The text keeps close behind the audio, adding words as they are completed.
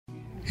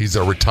He's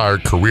a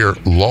retired career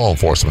law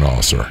enforcement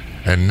officer,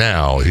 and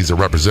now he's a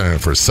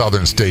representative for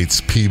Southern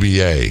States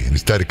PBA, and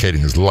he's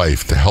dedicating his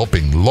life to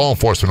helping law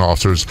enforcement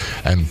officers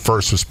and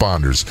first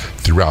responders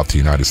throughout the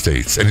United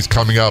States. And he's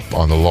coming up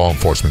on the Law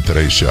Enforcement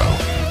Today show.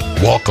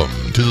 Welcome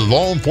to the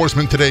Law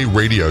Enforcement Today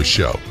radio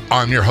show.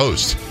 I'm your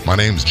host. My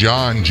name's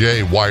John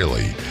J.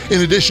 Wiley.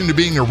 In addition to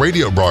being a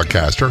radio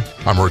broadcaster,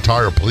 I'm a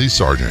retired police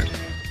sergeant.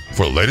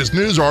 For the latest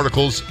news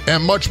articles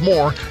and much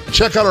more,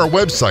 check out our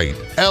website,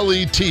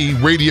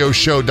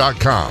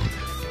 letradioshow.com.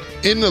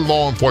 In the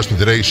Law Enforcement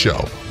Today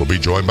show, we'll be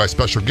joined by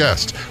special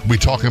guests. We'll be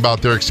talking about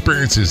their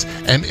experiences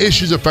and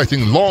issues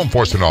affecting law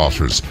enforcement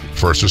officers,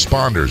 first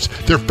responders,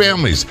 their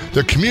families,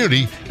 their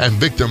community, and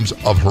victims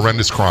of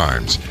horrendous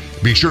crimes.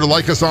 Be sure to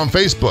like us on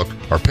Facebook.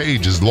 Our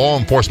page is Law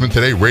Enforcement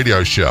Today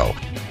Radio Show.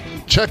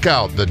 Check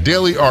out the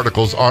daily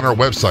articles on our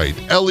website,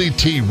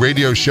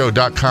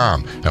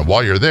 letradioshow.com. And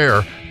while you're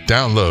there,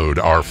 download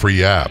our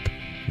free app.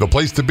 The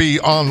place to be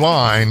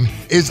online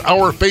is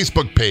our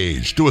Facebook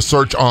page. Do a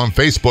search on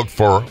Facebook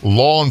for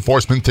Law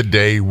Enforcement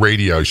Today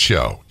Radio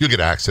Show. You'll get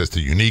access to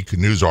unique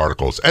news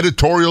articles,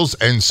 editorials,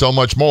 and so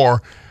much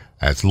more.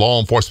 That's Law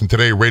Enforcement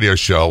Today Radio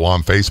Show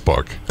on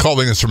Facebook.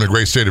 Calling us from the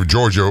great state of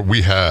Georgia,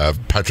 we have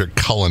Patrick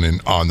Cullinan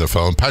on the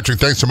phone. Patrick,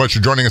 thanks so much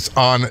for joining us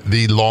on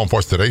the Law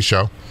Enforcement Today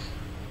Show.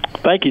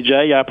 Thank you,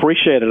 Jay. I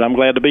appreciate it. I'm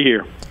glad to be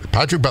here.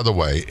 Patrick, by the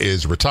way,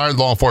 is a retired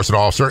law enforcement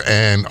officer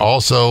and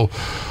also,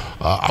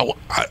 I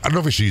don't know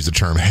if we should use the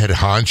term head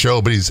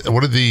honcho, but he's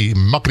one of the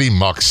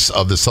muckety-mucks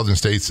of the Southern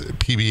States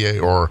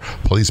PBA or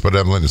Police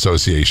Benevolent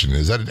Association.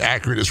 Is that an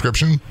accurate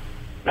description?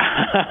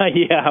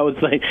 Yeah, I would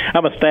say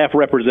I'm a staff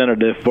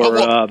representative for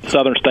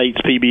Southern States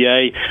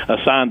PBA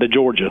assigned to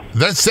Georgia.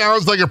 That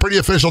sounds like a pretty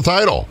official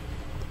title.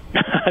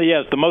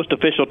 Yeah, it's the most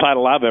official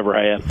title I've ever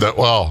had.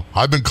 Well,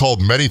 I've been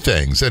called many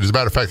things. And as a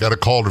matter of fact, I got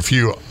called a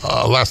few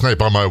last night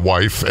by my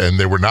wife, and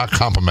they were not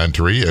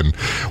complimentary. And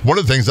one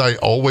of the things I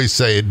always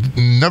say, it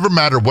never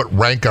mattered what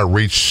rank I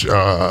reached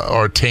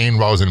or attained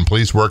while I was in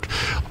police work,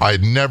 I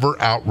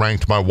never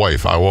outranked my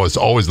wife. I was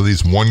always at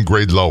least one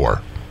grade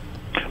lower.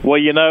 Well,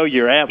 you know,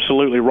 you're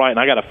absolutely right, and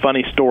I got a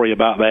funny story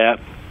about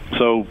that.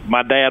 So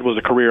my dad was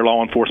a career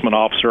law enforcement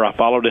officer. I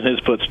followed in his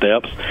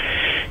footsteps.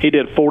 He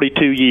did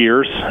 42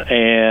 years,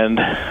 and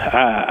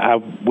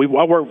we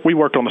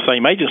worked on the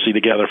same agency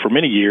together for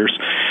many years.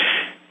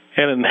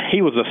 And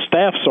he was a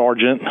staff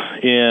sergeant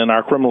in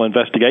our criminal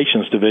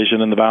investigations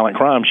division in the violent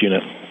crimes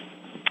unit.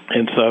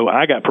 And so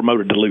I got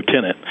promoted to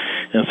lieutenant.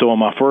 And so on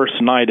my first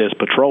night as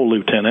patrol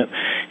lieutenant,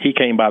 he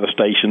came by the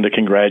station to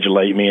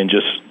congratulate me and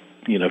just,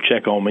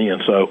 check on me.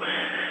 And so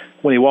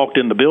when he walked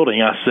in the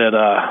building, I said,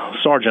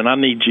 Sergeant, I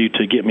need you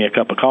to get me a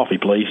cup of coffee,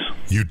 please.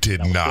 You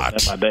did not.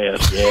 At my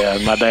dad. Yeah,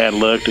 and my dad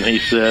looked, and he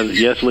said,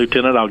 yes,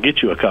 Lieutenant, I'll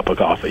get you a cup of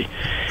coffee.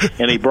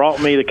 And he brought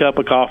me the cup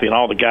of coffee, and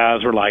all the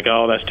guys were like,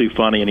 oh, that's too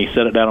funny. And he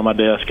set it down on my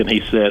desk, and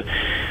he said,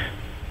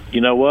 you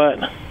know what?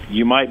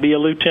 You might be a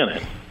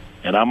lieutenant,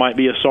 and I might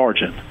be a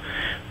sergeant,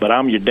 but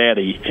I'm your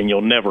daddy, and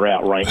you'll never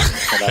outrank me.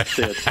 And I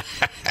said,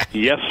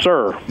 yes,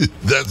 sir.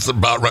 That's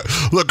about right.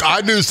 Look,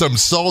 I knew some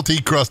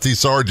salty, crusty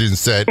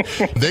sergeants that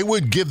they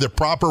would give the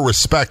proper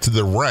respect to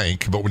the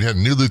rank, but when you had a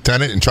new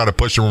lieutenant and try to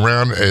push him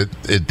around,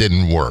 it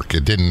didn't work.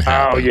 It didn't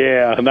happen. Oh,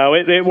 yeah. No,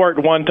 it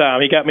worked one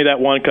time. He got me that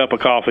one cup of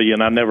coffee,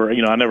 and I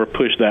never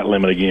pushed that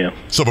limit again.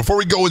 So before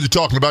we go into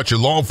talking about your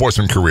law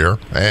enforcement career,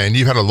 and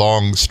you've had a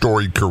long,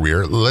 storied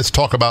career, let's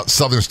talk about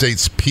Southern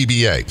States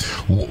PBA.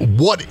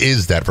 What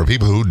is that for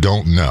people who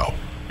don't know?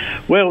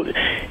 Well,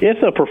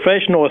 it's a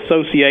professional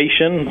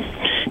association.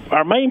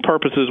 Our main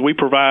purpose is we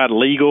provide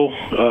legal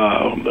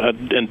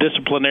and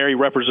disciplinary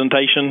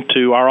representation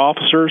to our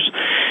officers.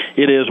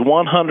 It is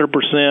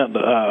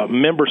 100%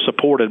 member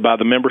supported by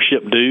the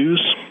membership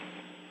dues.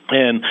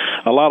 And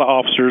a lot of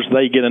officers,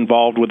 they get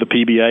involved with the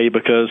PBA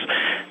because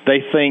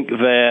they think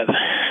that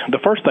the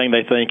first thing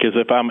they think is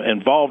if I'm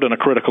involved in a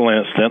critical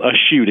incident, a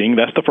shooting,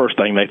 that's the first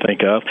thing they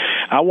think of.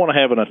 I want to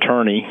have an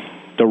attorney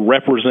to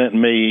represent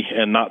me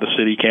and not the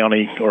city,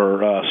 county,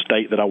 or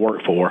state that I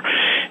work for.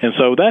 And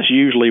so that's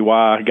usually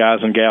why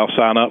guys and gals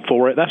sign up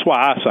for it. That's why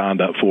I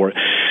signed up for it.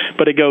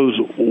 But it goes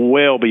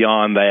well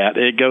beyond that.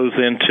 It goes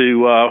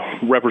into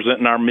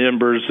representing our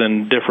members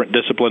in different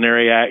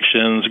disciplinary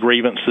actions,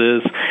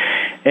 grievances,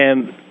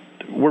 and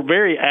we're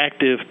very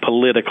active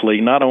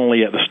politically, not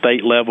only at the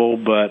state level,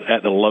 but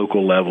at the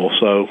local level.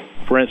 So,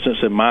 for instance,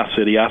 in my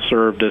city, I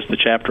served as the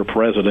chapter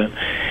president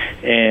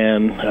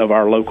of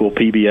our local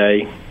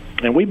PBA,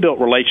 and we built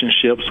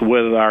relationships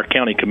with our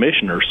county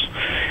commissioners.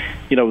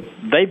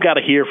 They've got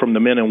to hear from the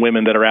men and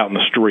women that are out in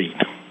the street.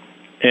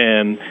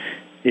 And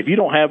if you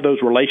don't have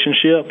those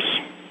relationships,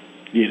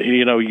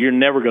 you're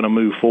never going to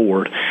move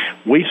forward.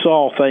 We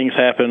saw things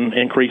happen,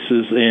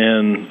 increases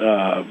in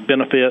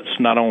benefits,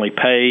 not only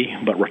pay,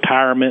 but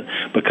retirement,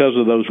 because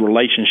of those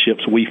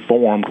relationships we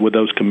formed with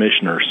those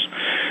commissioners.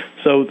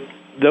 So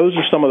those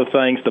are some of the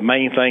things, the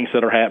main things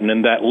that are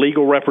happening, that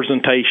legal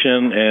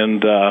representation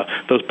and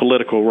those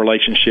political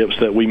relationships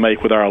that we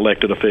make with our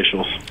elected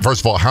officials.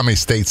 First of all, how many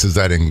states does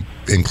that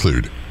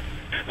include?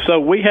 So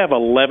we have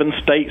 11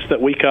 states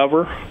that we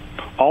cover.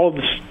 all of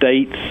the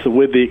states,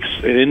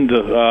 in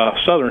the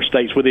southern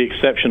states, with the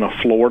exception of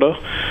Florida.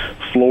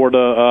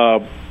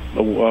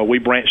 We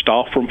branched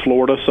off from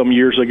Florida some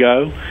years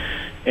ago,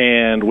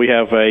 and we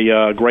have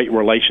a great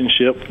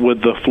relationship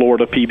with the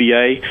Florida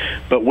PBA.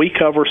 But we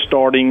cover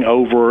starting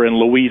over in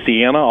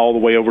Louisiana all the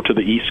way over to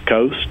the East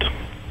Coast,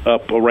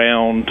 up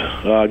around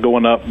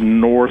going up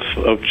north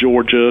of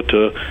Georgia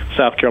to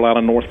South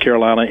Carolina, North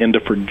Carolina, into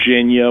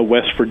Virginia,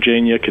 West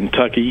Virginia,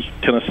 Kentucky,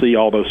 Tennessee,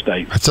 all those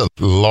states. That's a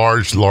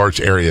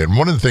large area. And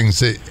one of the things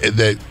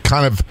that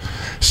kind of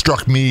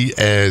struck me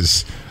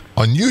as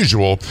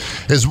unusual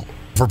is,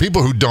 for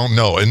people who don't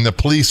know, in the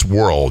police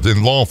world,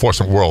 in law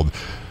enforcement world,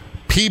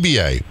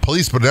 PBA,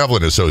 Police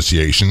Benevolent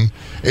Association,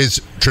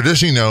 is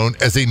traditionally known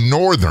as a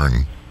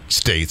northern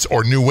states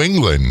or New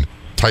England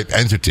type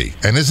entity,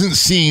 and isn't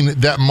seen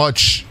that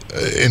much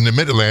in the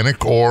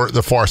Mid-Atlantic or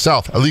the far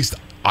south. At least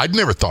I'd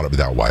never thought of it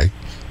that way.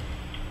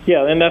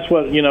 Yeah, and that's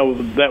what,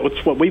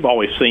 that's what we've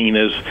always seen,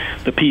 is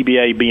the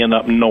PBA being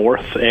up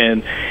north.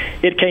 And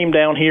it came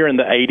down here in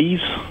the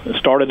 80s. It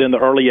started in the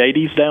early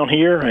 80s down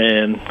here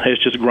and has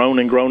just grown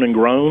and grown and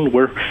grown.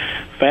 We're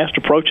fast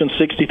approaching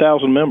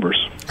 60,000 members.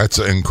 That's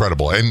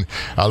incredible. And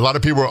a lot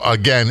of people,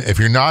 again, if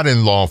you're not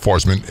in law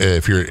enforcement,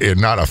 if you're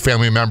not a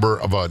family member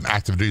of an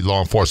active duty law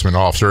enforcement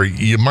officer,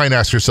 you might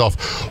ask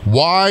yourself,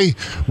 why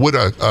would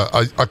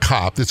a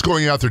cop that's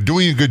going out there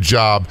doing a good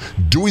job,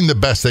 doing the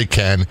best they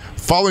can,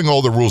 following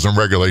all the rules and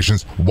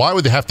regulations, why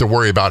would they have to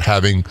worry about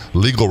having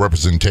legal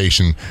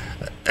representation?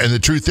 And the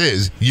truth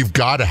is, you've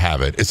got to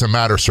have it. It's a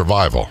matter of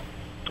survival.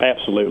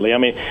 Absolutely. I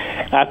mean,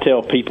 I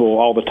tell people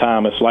all the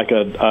time, it's like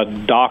a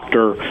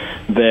doctor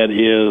that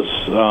is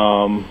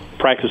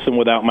practicing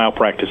without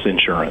malpractice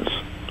insurance.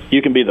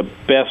 You can be the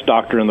best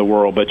doctor in the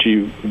world, but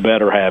you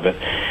better have it.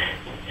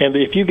 And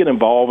if you get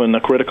involved in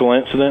a critical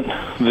incident,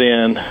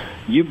 then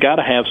you've got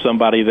to have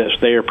somebody that's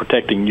there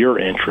protecting your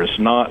interests,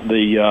 not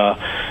the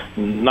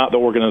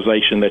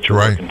organization that you're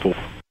working for.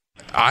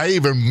 I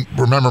even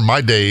remember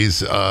my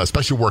days,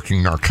 especially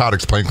working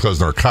narcotics,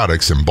 plainclothes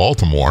narcotics in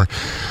Baltimore.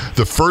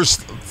 The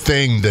first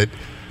thing that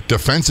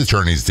defense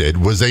attorneys did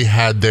was they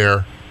had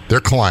their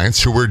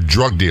clients, who were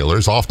drug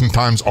dealers,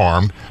 oftentimes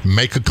armed,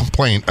 make a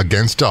complaint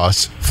against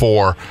us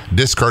for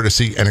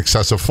discourtesy and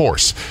excessive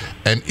force.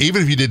 And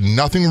even if you did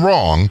nothing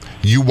wrong,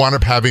 you wound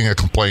up having a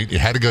complaint. You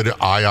had to go to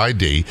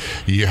IID,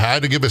 you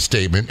had to give a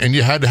statement, and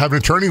you had to have an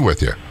attorney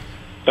with you.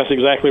 That's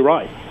exactly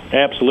right.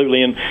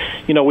 Absolutely. And,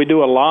 we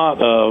do a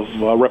lot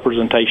of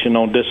representation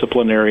on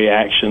disciplinary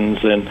actions.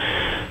 And,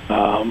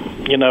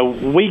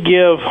 we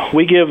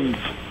give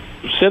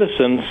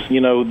citizens,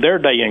 their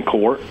day in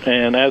court.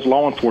 And as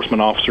law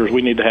enforcement officers,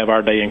 we need to have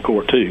our day in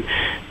court, too.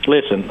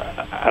 Listen,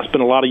 I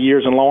spent a lot of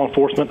years in law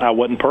enforcement. I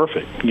wasn't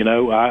perfect.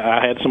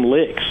 I had some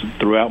licks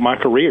throughout my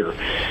career.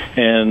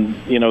 And,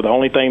 the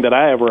only thing that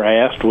I ever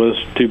asked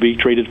was to be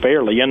treated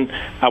fairly. And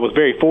I was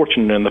very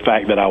fortunate in the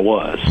fact that I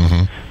was.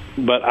 Mm-hmm.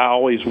 But I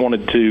always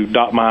wanted to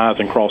dot my I's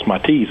and cross my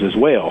T's as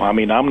well. I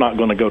mean, I'm not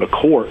going to go to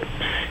court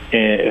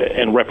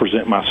and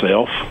represent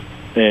myself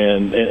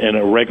in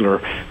a regular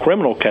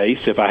criminal case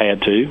if I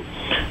had to.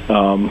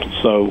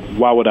 So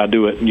why would I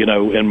do it,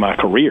 in my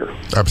career?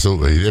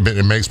 Absolutely.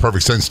 It makes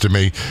perfect sense to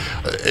me.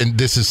 And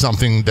this is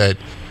something that,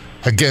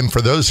 again,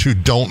 for those who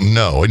don't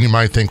know, and you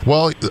might think,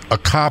 well, a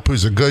cop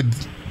who's a good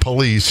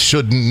police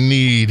shouldn't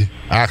need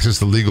access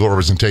to legal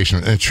representation.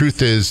 And the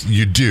truth is,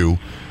 you do.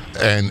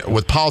 And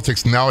with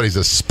politics nowadays,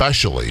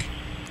 especially,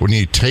 when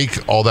you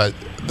take all that,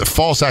 the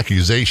false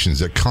accusations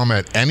that come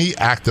at any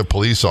active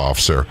police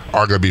officer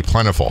are going to be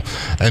plentiful.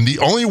 And the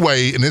only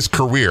way in this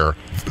career,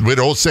 with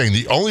old saying,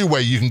 the only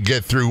way you can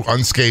get through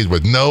unscathed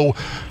with no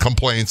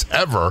complaints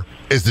ever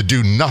is to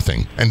do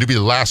nothing and to be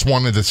the last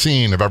one at the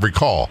scene of every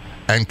call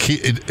and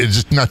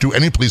just not do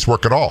any police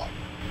work at all.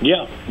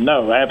 Yeah,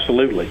 no,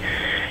 absolutely.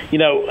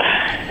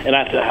 And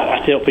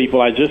I tell people,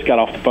 I just got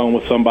off the phone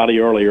with somebody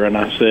earlier, and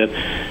I said,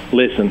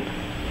 listen,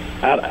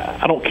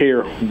 I don't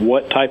care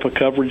what type of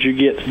coverage you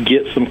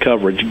get some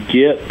coverage.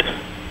 Get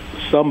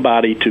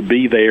somebody to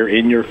be there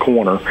in your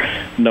corner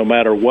no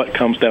matter what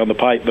comes down the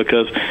pipe,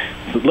 because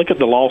look at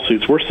the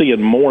lawsuits. We're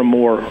seeing more and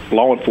more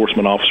law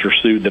enforcement officers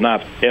sued than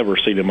I've ever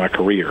seen in my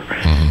career.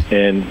 Mm-hmm.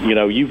 And,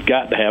 you've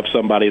got to have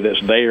somebody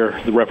that's there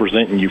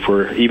representing you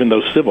for even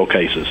those civil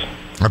cases.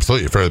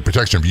 Absolutely. For the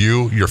protection of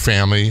you, your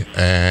family,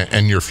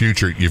 and your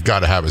future, you've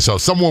got to have it. So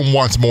if someone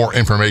wants more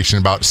information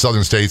about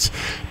Southern States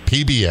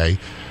PBA,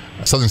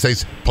 Southern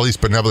States Police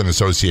Benevolent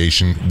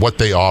Association, what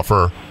they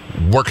offer,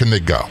 where can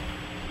they go?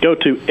 Go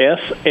to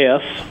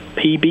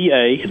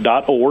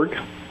sspba.org.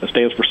 It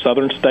stands for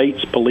Southern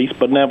States Police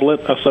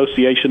Benevolent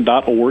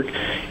Association.org.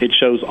 It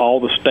shows all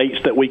the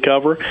states that we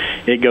cover.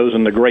 It goes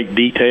into great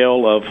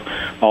detail of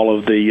all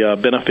of the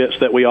benefits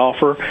that we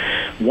offer.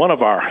 One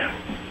of our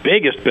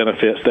biggest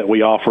benefits that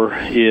we offer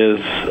is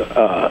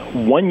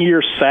 1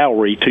 year's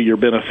salary to your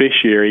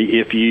beneficiary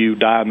if you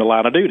die in the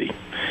line of duty.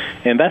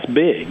 And that's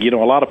big. A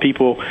lot of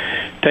people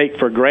take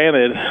for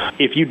granted,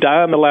 if you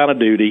die in the line of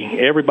duty,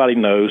 everybody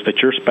knows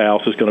that your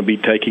spouse is going to be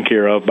taken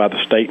care of by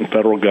the state and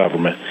federal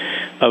government.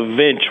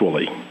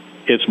 Eventually,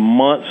 it's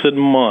months and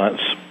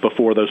months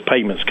before those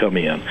payments come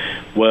in.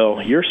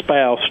 Well, your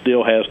spouse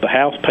still has the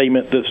house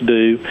payment that's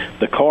due,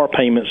 the car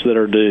payments that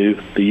are due,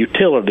 the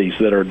utilities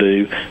that are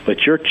due,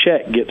 but your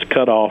check gets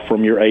cut off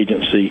from your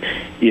agency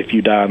if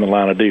you die in the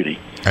line of duty.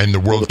 And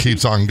the world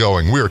keeps on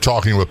going. We are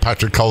talking with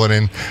Patrick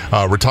Cullinan,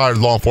 retired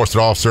law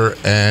enforcement officer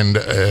and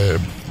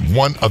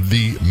one of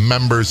the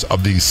members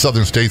of the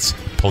Southern States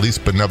Police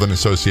Benevolent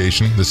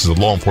Association. This is a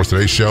Law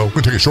Enforcement Today show. We're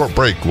going to take a short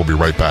break. We'll be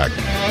right back.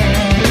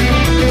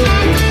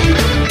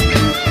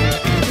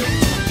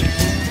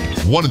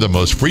 One of the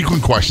most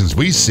frequent questions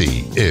we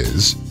see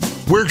is,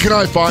 where can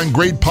I find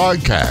great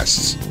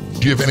podcasts?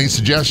 Do you have any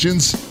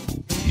suggestions?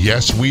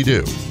 Yes, we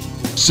do.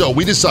 So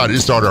we decided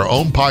to start our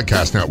own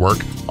podcast network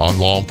on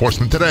Law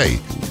Enforcement Today.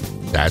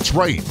 That's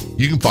right.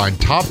 You can find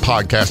top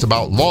podcasts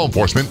about law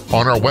enforcement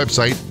on our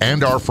website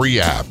and our free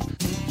app.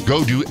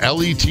 Go to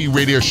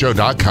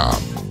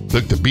letradioshow.com,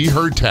 click the Be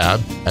Heard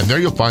tab, and there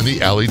you'll find the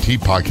LET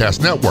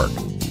Podcast Network.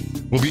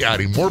 We'll be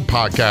adding more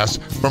podcasts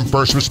from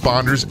first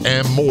responders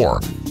and more.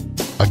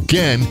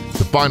 Again,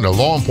 to find a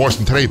Law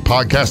Enforcement Today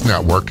podcast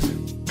network,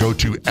 go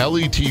to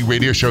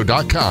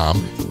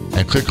letradioshow.com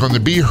and click on the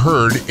Be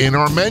Heard in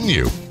our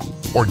menu,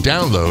 or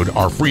download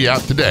our free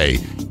app today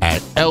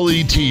at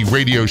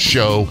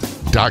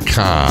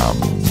letradioshow.com.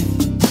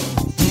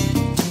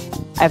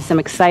 I have some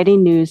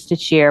exciting news to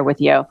share with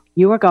you.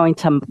 You are going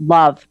to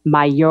love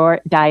my Your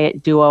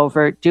Diet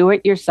Do-Over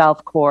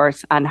Do-It-Yourself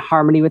course on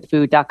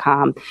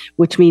harmonywithfood.com,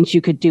 which means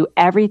you could do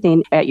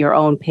everything at your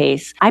own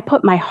pace. I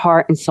put my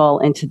heart and soul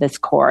into this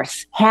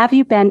course. Have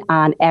you been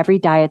on every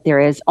diet there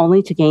is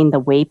only to gain the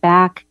weight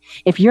back?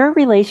 If your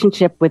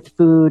relationship with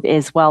food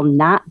is, well,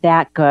 not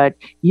that good,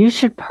 you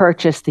should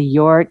purchase the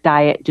Your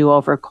Diet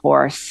Do-Over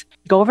course.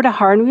 Go over to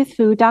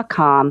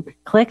harmonywithfood.com,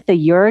 click the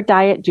Your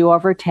Diet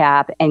Do-Over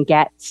tab, and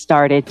get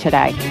started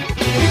today.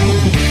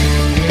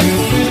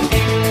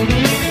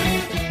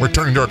 We're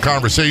turning to our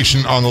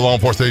conversation on the Law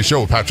Enforcement Today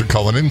show with Patrick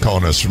Cullinan,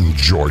 calling us from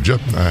Georgia.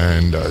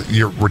 And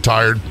you're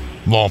retired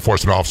law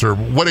enforcement officer.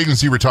 What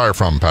agency you retire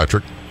from,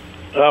 Patrick?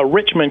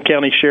 Richmond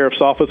County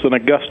Sheriff's Office in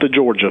Augusta,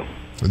 Georgia.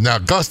 Now,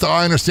 Augusta,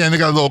 I understand they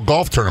got a little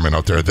golf tournament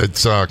out there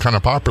that's kind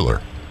of popular.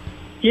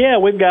 Yeah,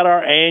 we've got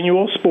our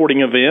annual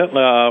sporting event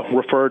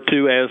referred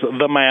to as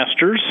the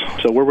Masters.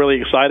 So we're really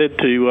excited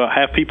to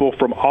have people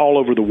from all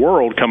over the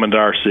world come into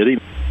our city.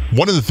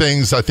 One of the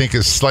things I think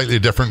is slightly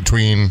different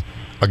between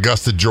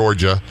Augusta,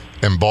 Georgia,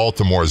 and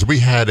Baltimore is we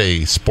had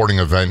a sporting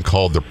event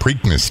called the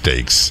Preakness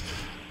Stakes.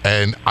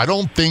 And I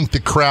don't think the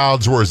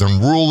crowds were as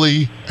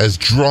unruly, as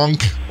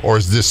drunk, or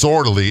as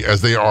disorderly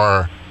as they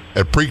are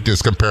at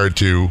Preakness compared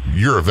to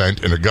your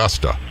event in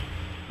Augusta.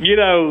 You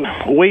know,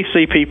 we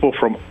see people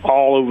from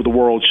all over the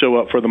world show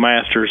up for the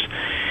Masters,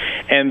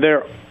 and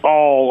they're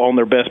all on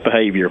their best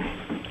behavior.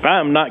 I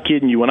am not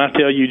kidding you when I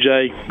tell you,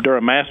 Jay,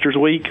 during Masters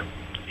Week,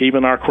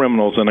 even our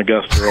criminals in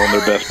Augusta are on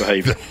their best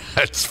behavior.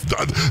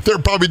 They're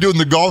probably doing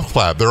the golf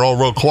clap. They're all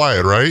real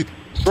quiet, right?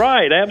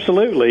 Right,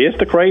 absolutely. It's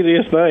the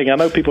craziest thing. I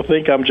know people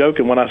think I'm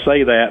joking when I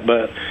say that,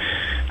 but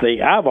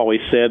I've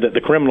always said that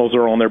the criminals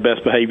are on their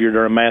best behavior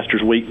during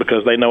Masters Week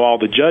because they know all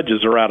the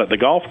judges are out at the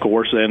golf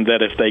course and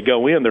that if they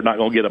go in, they're not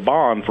going to get a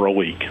bond for a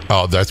week.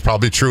 Oh, that's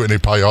probably true. And they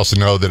probably also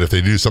know that if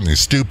they do something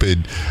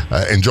stupid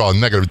and draw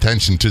negative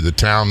attention to the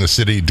town, the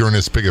city during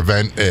this big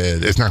event,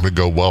 it's not going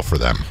to go well for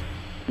them.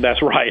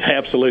 That's right,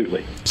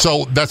 absolutely.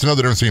 So that's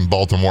another difference between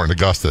Baltimore and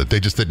Augusta. They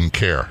just didn't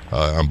care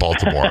on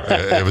Baltimore.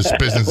 It was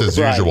business as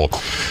usual.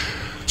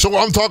 So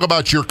I'm talking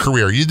about your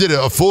career. You did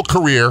a full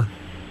career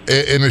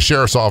in the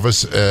sheriff's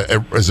office.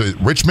 Is it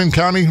Richmond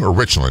County or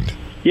Richland?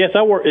 Yes,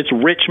 it's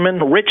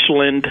Richmond.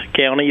 Richland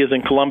County is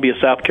in Columbia,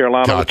 South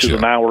Carolina, Gotcha. Which is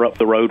an hour up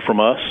the road from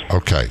us.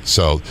 Okay,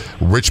 so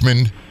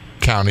Richmond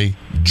County,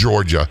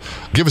 Georgia.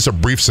 Give us a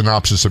brief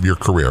synopsis of your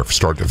career,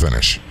 start to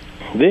finish.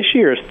 This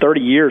year is 30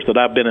 years that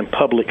I've been in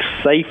public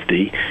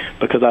safety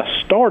because I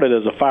started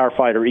as a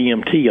firefighter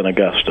EMT in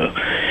Augusta.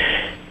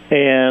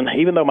 And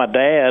even though my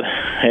dad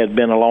had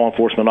been a law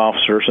enforcement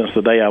officer since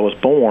the day I was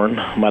born,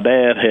 my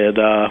dad had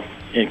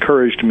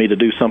encouraged me to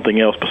do something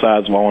else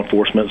besides law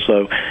enforcement.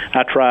 So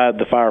I tried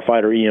the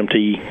firefighter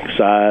EMT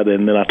side,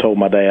 and then I told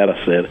my dad, I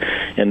said,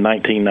 in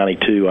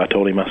 1992, I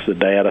told him, I said,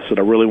 Dad, I said,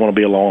 I really want to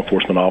be a law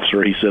enforcement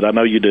officer. He said, I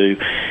know you do.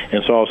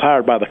 And so I was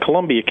hired by the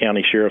Columbia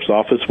County Sheriff's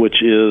Office,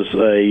 which is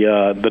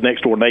the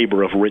next door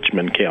neighbor of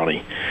Richmond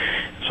County.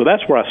 So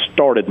that's where I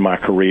started my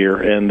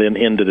career and then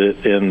ended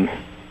it in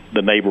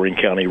the neighboring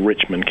county,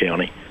 Richmond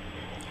County.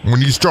 When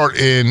you start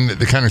in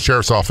the county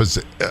sheriff's office,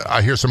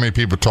 I hear so many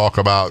people talk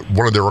about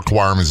one of their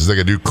requirements is they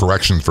got to do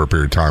corrections for a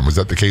period of time. Was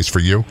that the case for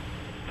you?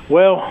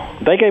 Well,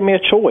 they gave me a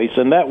choice,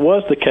 and that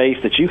was the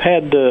case that you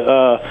had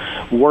to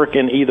work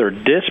in either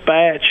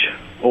dispatch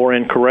or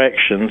in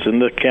corrections in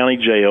the county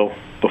jail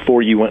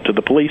before you went to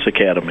the police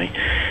academy.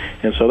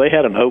 And so they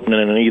had an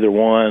opening in either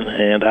one,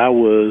 and I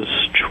was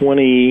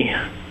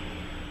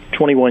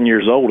 21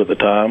 years old at the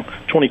time,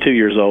 22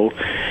 years old.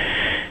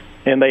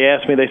 And they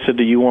asked me, they said,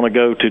 do you want to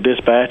go to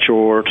dispatch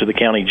or to the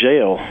county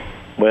jail?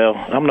 Well,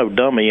 I'm no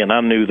dummy, and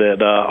I knew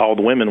that all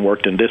the women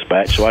worked in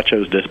dispatch, so I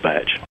chose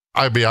dispatch.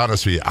 I'll be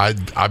honest with you,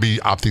 I'd be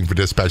opting for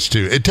dispatch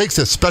too. It takes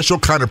a special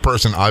kind of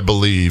person, I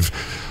believe.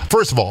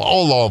 First of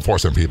all law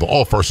enforcement people,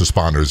 all first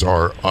responders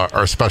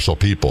are special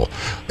people.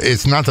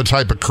 It's not the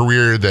type of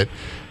career that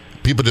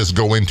people just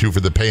go into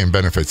for the pay and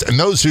benefits. And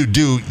those who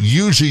do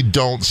usually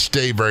don't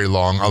stay very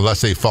long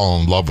unless they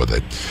fall in love with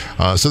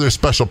it. So they're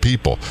special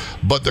people.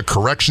 But the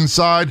correction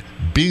side,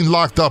 being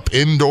locked up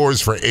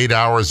indoors for 8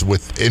 hours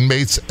with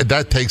inmates,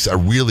 that takes a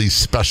really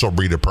special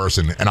breed of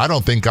person. And I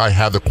don't think I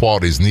have the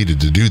qualities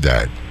needed to do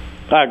that.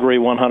 I agree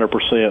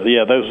 100%.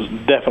 Yeah, those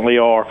definitely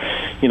are.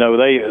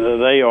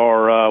 They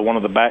are one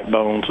of the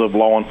backbones of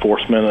law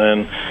enforcement,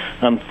 and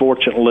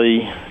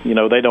unfortunately,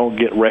 they don't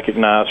get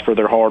recognized for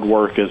their hard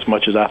work as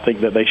much as I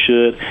think that they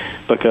should,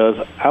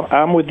 because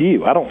I'm with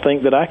you. I don't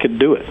think that I could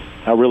do it.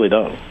 I really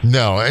don't.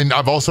 No, and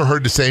I've also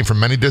heard the same from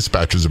many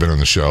dispatchers who have been on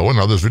the show and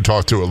others we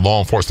talked to at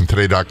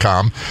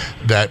lawenforcementtoday.com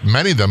that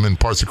many of them in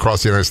parts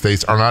across the United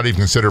States are not even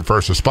considered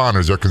first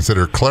responders. They're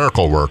considered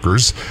clerical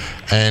workers,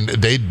 and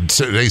they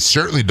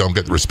certainly don't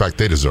get the respect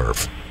they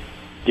deserve.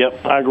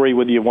 Yep, I agree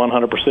with you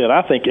 100%.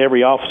 I think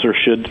every officer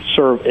should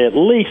serve at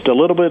least a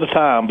little bit of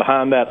time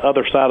behind that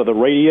other side of the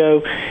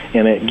radio,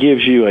 and it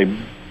gives you a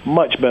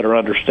much better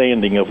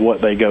understanding of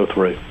what they go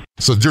through.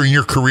 So during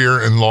your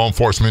career in law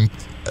enforcement,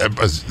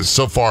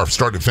 so far,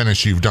 start to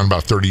finish, you've done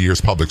about 30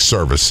 years public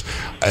service.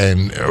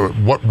 And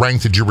what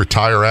rank did you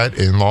retire at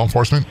in law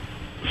enforcement?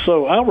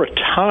 So I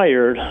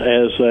retired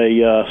as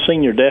a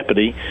senior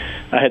deputy.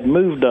 I had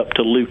moved up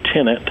to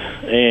lieutenant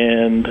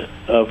and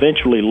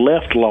eventually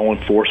left law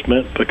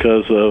enforcement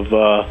because of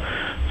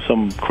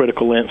some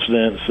critical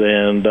incidents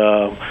and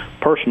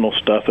personal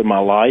stuff in my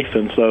life.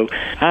 And so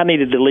I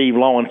needed to leave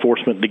law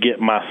enforcement to get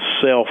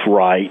myself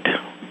right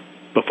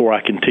before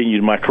I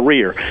continued my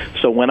career.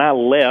 So when I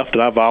left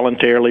and I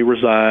voluntarily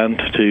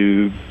resigned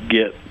to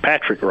get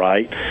Patrick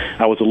right,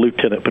 I was a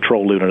lieutenant,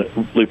 patrol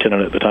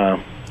lieutenant at the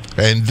time.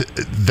 And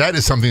that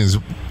is something that's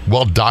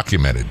well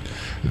documented,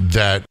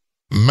 that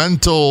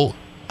mental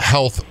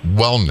health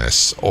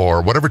wellness,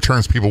 or whatever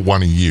terms people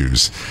want to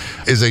use,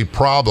 is a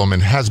problem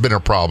and has been a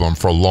problem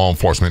for law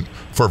enforcement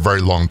for a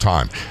very long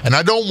time. And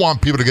I don't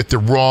want people to get the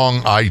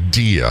wrong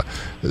idea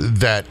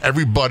that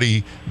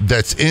everybody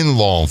that's in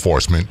law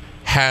enforcement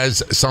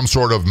has some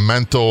sort of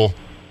mental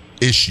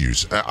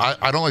issues.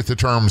 I don't like the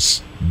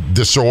terms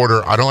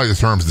disorder. I don't like the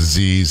terms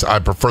disease. I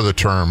prefer the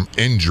term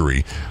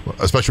injury,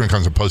 especially when it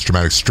comes to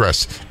post-traumatic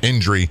stress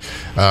injury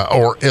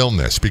or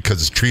illness, because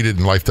it's treated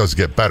and life does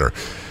get better.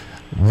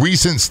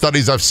 Recent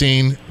studies I've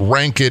seen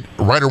rank it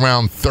right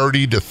around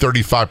 30 to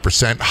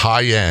 35%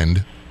 high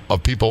end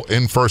of people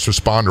in first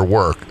responder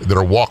work that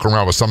are walking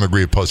around with some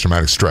degree of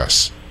post-traumatic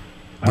stress.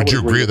 Would you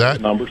agree with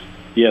that? Numbers?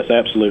 Yes,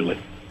 absolutely.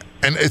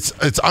 And it's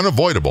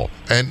unavoidable.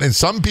 And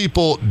some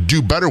people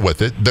do better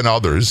with it than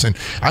others. And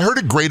I heard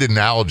a great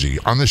analogy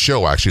on the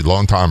show, actually, a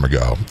long time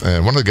ago.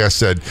 And one of the guests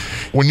said,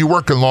 when you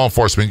work in law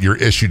enforcement, you're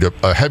issued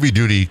a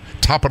heavy-duty,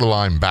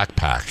 top-of-the-line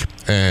backpack.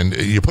 And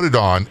you put it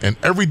on, and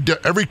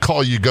every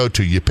call you go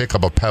to, you pick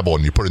up a pebble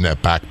and you put it in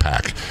that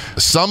backpack.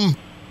 Some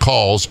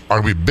calls are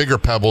going to be bigger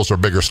pebbles or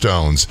bigger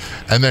stones,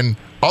 and then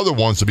other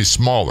ones will be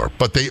smaller.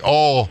 But you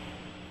all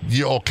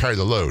carry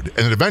the load.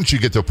 And then eventually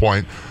you get to a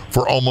point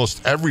for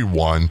almost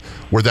everyone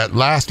where that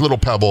last little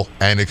pebble,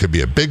 and it could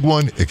be a big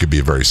one, it could be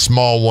a very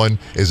small one,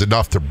 is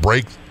enough to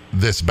break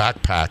this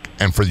backpack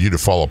and for you to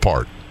fall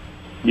apart.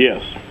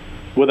 Yes,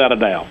 without a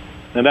doubt.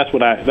 And that's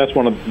one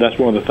of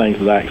the things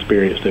that I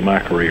experienced in my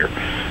career.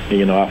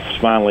 I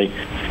finally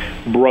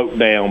broke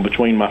down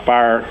between my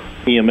fire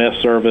EMS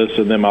service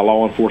and then my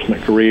law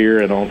enforcement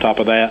career, and on top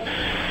of that,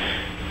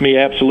 me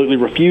absolutely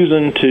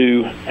refusing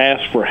to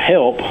ask for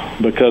help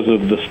because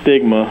of the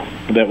stigma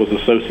that was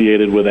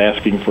associated with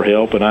asking for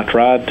help. And I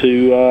tried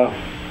to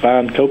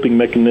find coping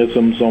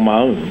mechanisms on my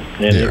own,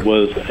 and It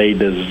was a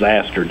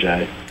disaster,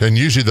 Jay. And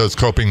usually those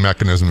coping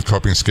mechanisms,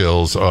 coping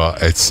skills,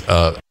 it's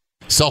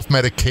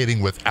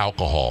self-medicating with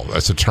alcohol.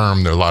 That's a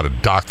term that a lot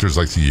of doctors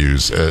like to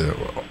use.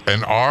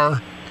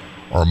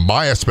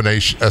 My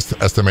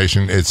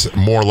estimation, it's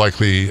more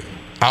likely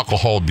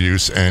alcohol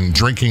abuse and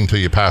drinking till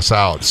you pass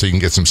out so you can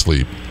get some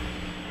sleep.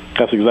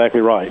 That's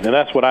exactly right. And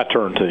that's what I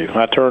turned to.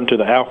 I turned to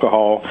the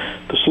alcohol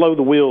to slow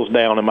the wheels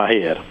down in my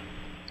head.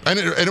 And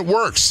it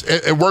works.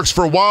 It works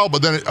for a while,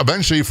 but then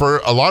eventually for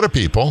a lot of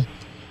people,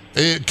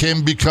 it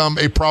can become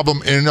a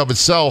problem in and of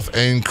itself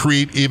and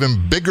create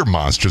even bigger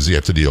monsters you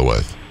have to deal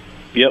with.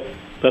 Yep.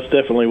 That's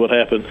definitely what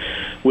happened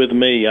with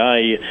me.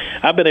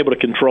 I've been able to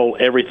control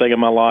everything in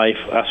my life.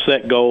 I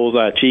set goals,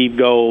 I achieved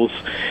goals,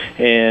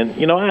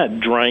 and I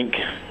had drank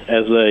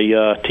as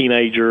a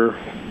teenager,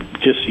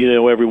 just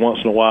every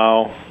once in a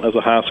while as a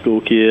high school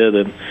kid,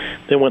 and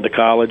then went to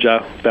college.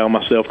 I found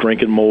myself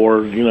drinking more,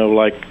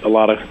 like a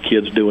lot of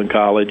kids do in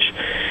college,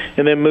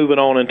 and then moving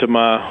on into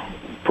my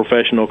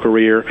professional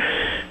career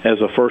as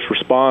a first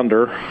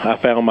responder, I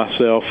found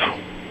myself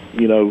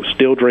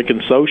still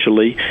drinking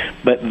socially.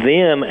 But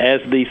then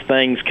as these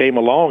things came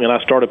along and I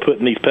started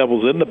putting these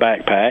pebbles in the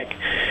backpack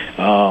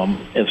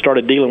and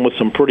started dealing with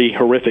some pretty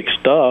horrific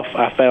stuff,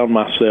 I found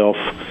myself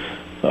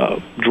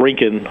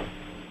drinking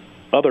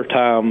other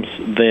times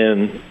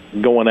than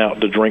going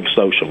out to drink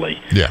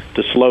socially. Yeah.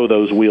 To slow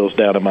those wheels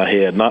down in my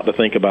head, not to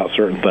think about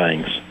certain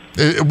things.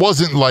 It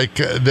wasn't like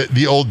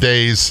the old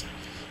days.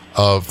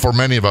 For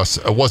many of us,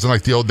 it wasn't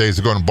like the old days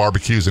of going to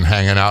barbecues and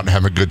hanging out and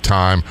having a good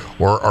time,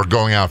 or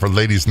going out for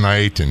ladies'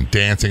 night and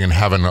dancing and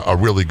having a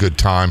really good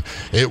time.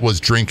 It was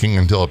drinking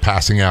until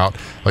passing out,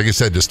 like you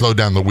said, to slow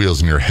down the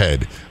wheels in your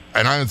head.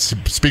 And I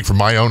speak from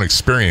my own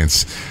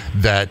experience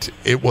that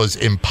it was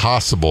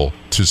impossible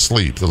to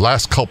sleep. The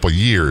last couple of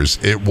years,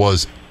 it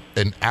was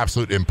an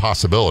absolute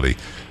impossibility.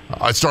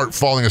 I'd start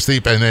falling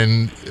asleep, and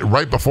then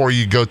right before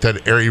you go to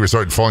that area you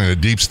started falling into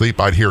deep sleep,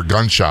 I'd hear a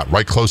gunshot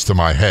right close to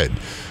my head.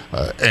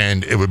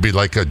 And it would be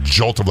like a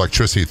jolt of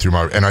electricity through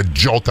and I'd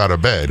jolt out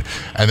of bed.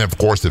 And then, of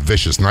course, the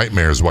vicious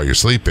nightmares while you're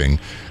sleeping.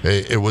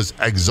 It was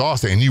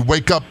exhausting. And you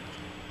wake up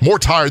more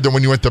tired than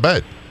when you went to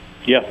bed.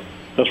 Yeah,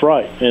 that's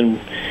right. And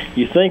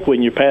you think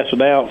when you're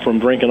passing out from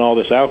drinking all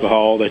this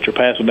alcohol that you're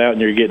passing out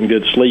and you're getting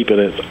good sleep, and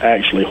it's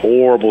actually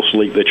horrible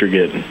sleep that you're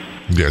getting.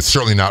 Yeah, it's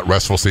certainly not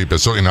restful sleep.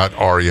 It's certainly not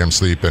REM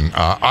sleep. And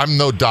I'm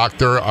no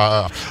doctor.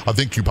 I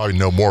think you probably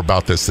know more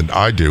about this than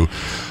I do.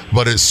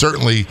 But it's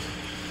certainly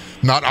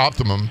not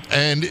optimum.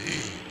 And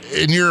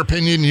in your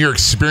opinion, your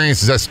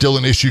experience, is that still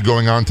an issue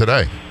going on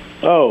today?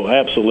 Oh,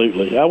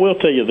 absolutely. I will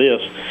tell you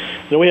this.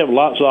 We have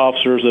lots of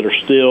officers that are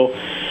still,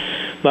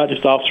 not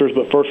just officers,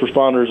 but first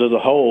responders as a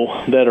whole,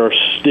 that are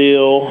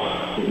still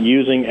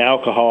using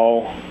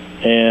alcohol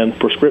and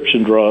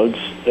prescription drugs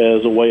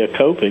as a way of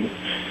coping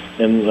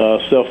and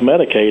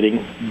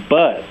self-medicating.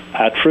 But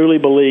I truly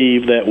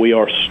believe that we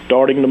are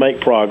starting to make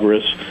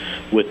progress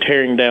with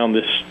tearing down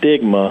this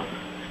stigma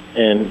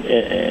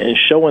and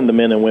showing the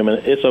men and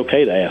women it's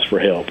okay to ask for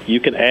help. You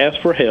can ask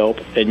for help,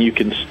 and you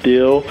can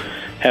still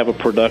have a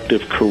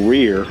productive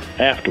career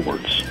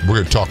afterwards. We're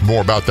going to talk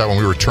more about that when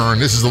we return.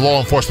 This is the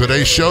Law Enforcement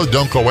Today show.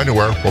 Don't go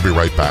anywhere. We'll be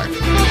right back.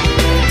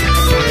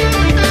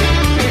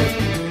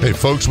 Hey,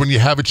 folks, when you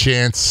have a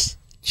chance,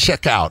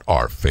 check out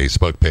our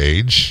Facebook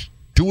page.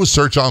 Do a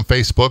search on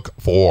Facebook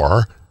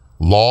for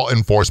Law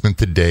Enforcement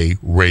Today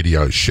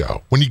radio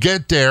show. When you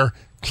get there,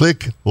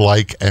 click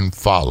like and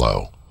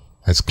follow.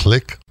 That's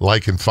click,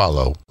 like, and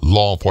follow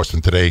Law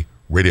Enforcement Today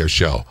radio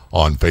show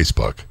on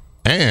Facebook.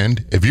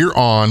 And if you're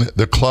on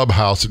the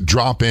Clubhouse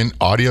drop-in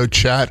audio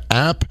chat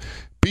app,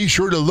 be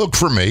sure to look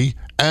for me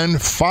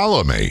and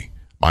follow me.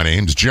 My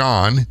name's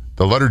John,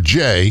 the letter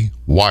J,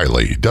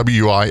 Wiley,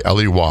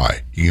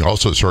 W-I-L-E-Y. You can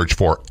also search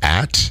for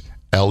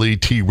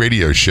 @LET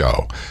Radio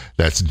Show.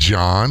 That's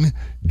John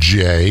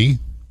J.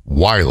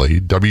 Wiley,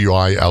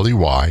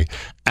 W-I-L-E-Y,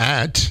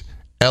 @LET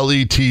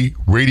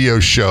Radio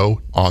Show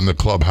on the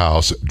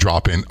Clubhouse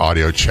drop-in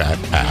audio chat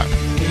app.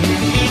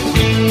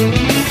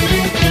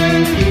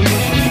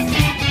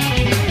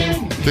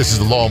 This is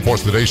the Law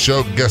Enforcement Today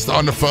show. Guest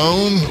on the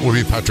phone will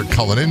be Patrick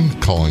Cullinan,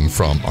 calling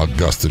from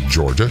Augusta,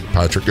 Georgia.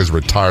 Patrick is a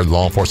retired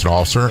law enforcement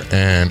officer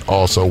and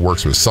also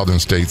works with Southern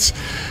States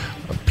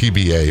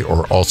PBA,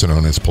 or also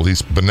known as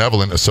Police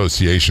Benevolent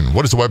Association.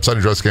 What is the website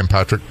address again,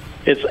 Patrick?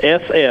 It's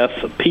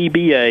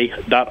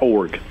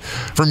sspba.org.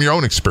 From your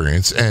own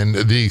experience and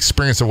the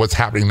experience of what's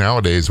happening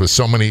nowadays with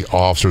so many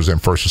officers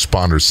and first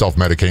responders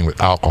self-medicating with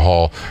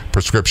alcohol,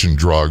 prescription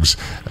drugs,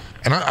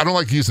 and I don't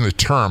like using the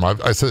term,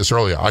 I said this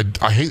earlier, I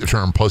hate the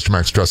term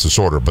post-traumatic stress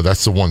disorder, but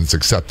that's the one that's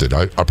accepted.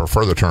 I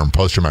prefer the term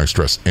post-traumatic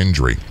stress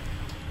injury.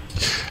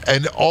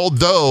 And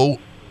although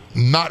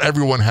not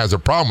everyone has a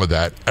problem with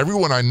that,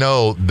 everyone I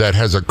know that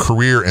has a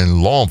career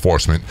in law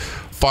enforcement,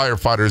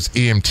 firefighters,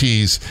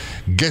 EMTs,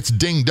 gets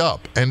dinged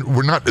up, and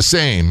we're not the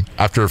same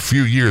after a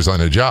few years on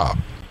a job.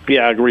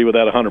 Yeah, I agree with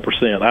that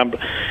 100%.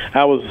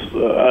 I was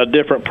a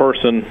different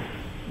person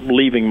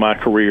leaving my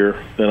career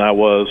than I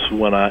was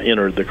when I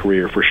entered the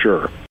career, for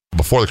sure.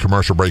 Before the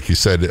commercial break, you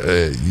said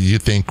you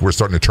think we're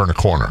starting to turn a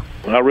corner.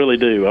 I really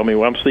do. I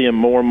mean, I'm seeing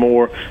more and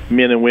more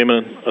men and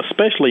women,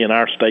 especially in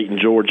our state in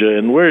Georgia,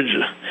 and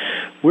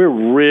we're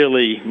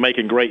really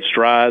making great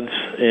strides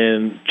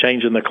in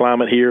changing the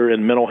climate here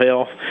in mental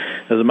health.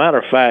 As a matter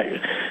of fact,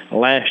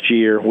 last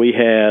year we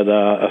had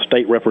a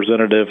state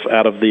representative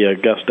out of the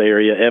Augusta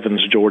area,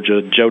 Evans,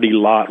 Georgia,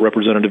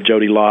 Representative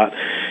Jody Lott,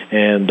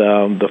 and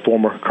the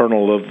former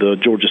colonel of the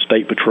Georgia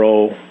State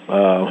Patrol,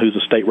 who's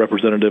a state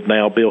representative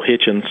now, Bill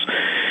Hitchens,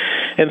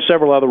 and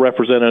several other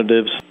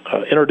representatives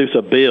introduced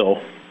a bill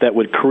that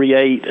would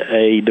create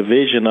a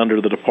division under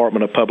the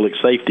Department of Public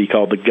Safety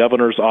called the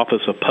Governor's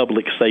Office of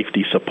Public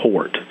Safety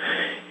Support.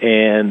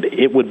 And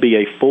it would be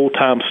a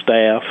full-time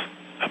staff.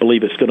 I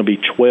believe it's going to be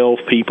 12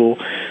 people,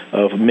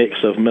 of a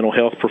mix of mental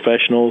health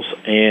professionals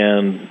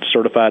and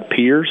certified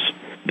peers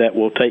that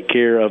will take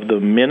care of the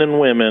men and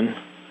women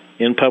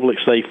in public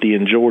safety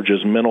in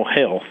Georgia's mental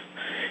health.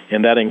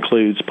 And that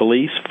includes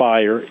police,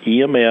 fire,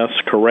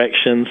 EMS,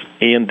 corrections,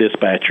 and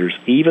dispatchers.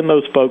 Even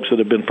those folks that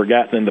have been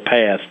forgotten in the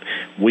past,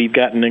 we've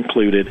gotten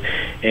included.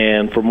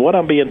 And from what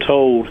I'm being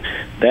told,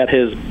 that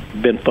has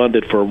been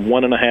funded for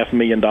 $1.5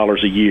 million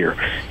a year.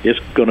 It's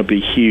going to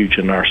be huge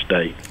in our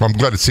state. I'm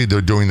glad to see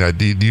they're doing that.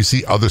 Do you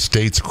see other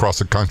states across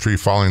the country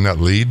following that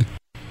lead?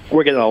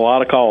 We're getting a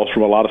lot of calls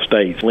from a lot of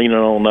states leaning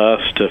on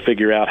us to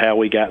figure out how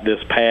we got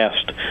this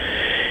passed.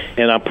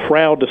 And I'm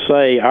proud to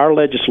say our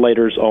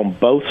legislators on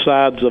both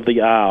sides of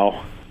the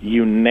aisle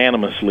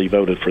unanimously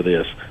voted for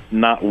this.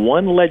 Not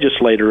one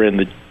legislator in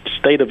the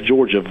state of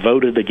Georgia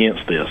voted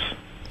against this.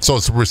 So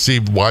it's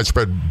received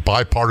widespread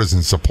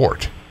bipartisan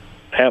support.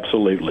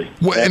 Absolutely.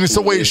 Well, and it's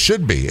the way it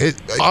should be. I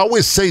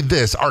always say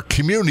this, our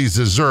communities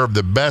deserve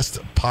the best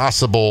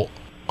possible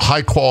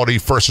high-quality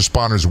first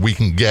responders we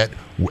can get,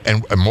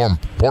 and more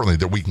importantly,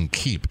 that we can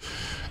keep.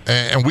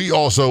 And we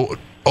also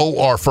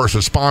owe our first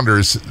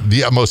responders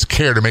the utmost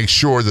care to make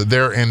sure that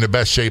they're in the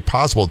best shape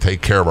possible to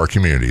take care of our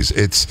communities.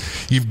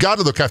 You've got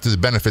to look after the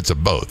benefits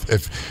of both.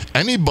 If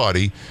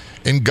anybody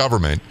in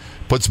government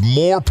puts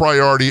more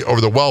priority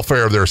over the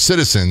welfare of their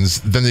citizens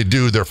than they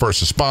do their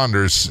first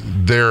responders,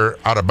 they're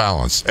out of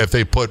balance. If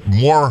they put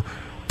more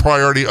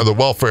priority of the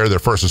welfare of their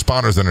first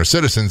responders than their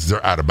citizens,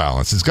 they're out of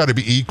balance. It's got to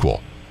be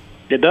equal.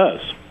 It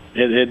does.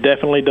 It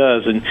definitely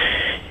does. And,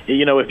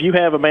 you know, if you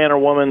have a man or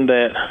woman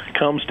that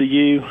comes to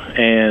you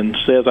and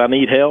says, I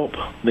need help,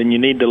 then you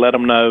need to let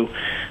them know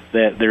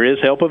that there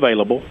is help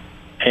available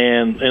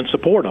and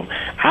support them.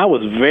 I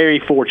was very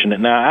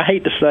fortunate. Now, I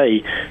hate to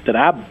say that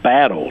I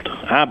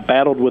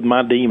battled with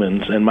my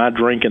demons and my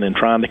drinking and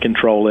trying to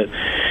control it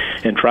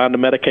and trying to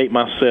medicate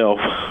myself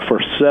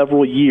for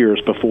several years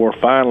before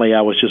finally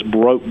I was just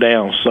broke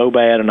down so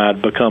bad and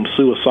I'd become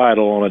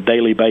suicidal on a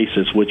daily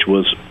basis, which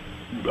was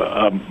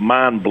a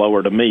mind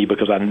blower to me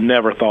because I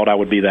never thought I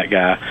would be that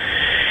guy.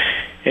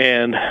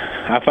 And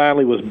I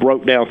finally was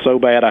broke down so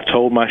bad I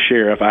told my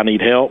sheriff I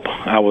need help.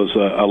 I was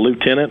a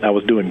lieutenant. I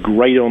was doing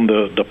great on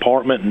the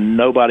department.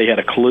 Nobody had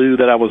a clue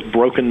that I was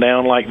broken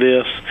down like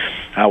this.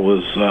 I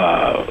was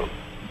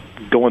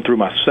going through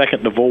my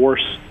second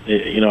divorce.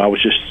 I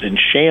was just in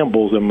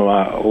shambles in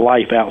my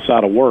life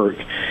outside of work.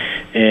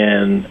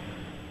 And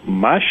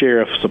my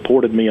sheriff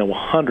supported me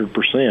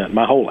 100%.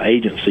 My whole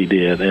agency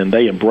did, and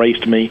they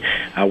embraced me.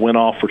 I went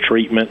off for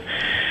treatment.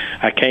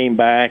 I came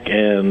back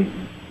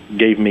and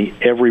gave me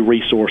every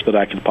resource that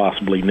I could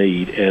possibly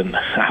need. And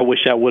I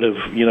wish I would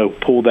have,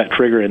 pulled that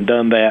trigger and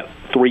done that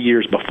 3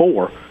 years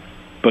before,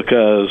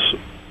 because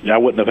I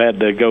wouldn't have had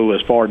to go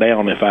as far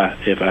down if I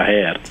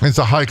had. It's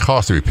a high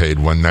cost to be paid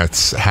when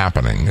that's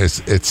happening.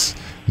 It's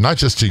not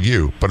just to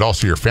you, but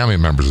also your family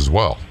members as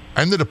well,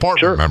 and the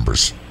department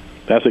members.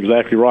 That's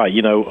exactly right.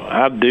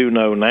 I do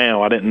know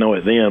now, I didn't know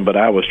it then, but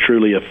I was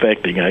truly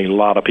affecting a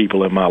lot of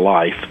people in my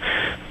life,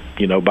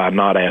 by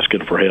not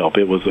asking for help.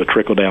 It was a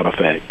trickle-down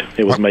effect.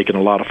 It was making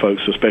a lot of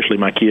folks, especially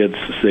my kids,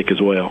 sick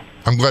as well.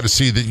 I'm glad to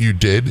see that you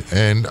did,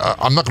 and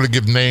I'm not going to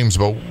give names,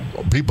 but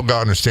people got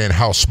to understand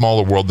how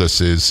small a world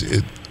this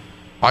is.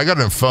 I got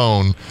on the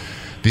phone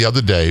the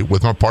other day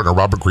with my partner,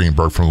 Robert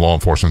Greenberg from Law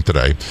Enforcement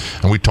Today,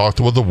 and we talked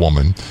with a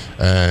woman,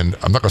 and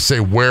I'm not going to say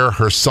where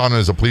her son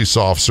is a police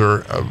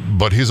officer,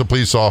 but he's a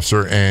police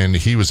officer, and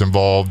he was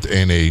involved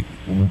in the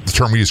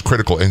term we use,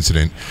 critical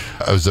incident.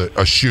 It was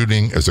a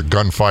shooting, it was a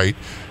gunfight.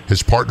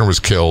 His partner was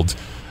killed,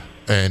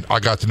 and I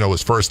got to know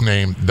his first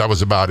name. That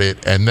was about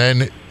it. And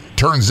then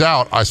turns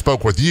out I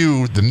spoke with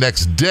you the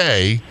next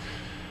day,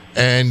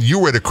 and you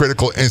were at a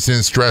critical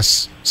incident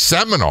stress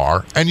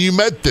seminar, and you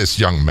met this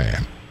young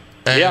man.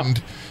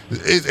 And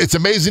it's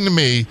amazing to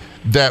me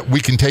that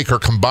we can take our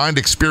combined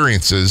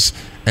experiences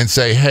and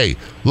say, hey,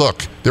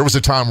 look, there was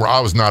a time where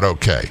I was not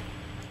okay.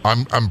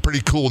 I'm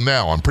pretty cool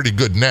now. I'm pretty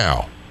good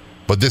now.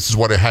 But this is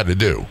what I had to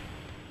do.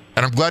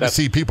 And I'm glad to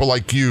see people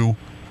like you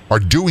are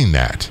doing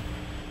that.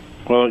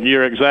 Well,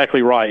 you're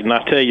exactly right. And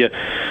I tell you,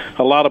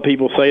 a lot of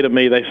people say to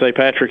me, they say,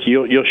 Patrick,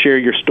 you'll share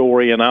your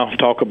story, and I'll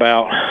talk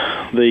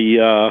about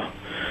the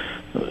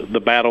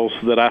battles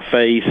that I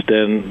faced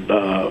and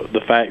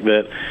the fact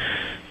that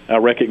I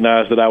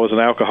recognized that I was an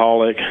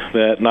alcoholic,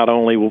 that not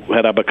only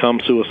had I become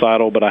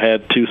suicidal, but I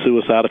had 2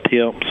 suicide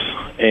attempts.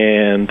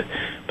 And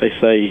they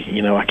say,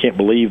 I can't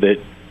believe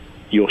that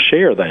you'll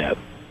share that.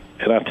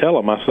 And I tell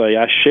them, I say,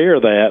 I share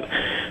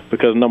that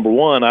because, number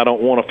one, I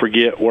don't want to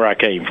forget where I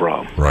came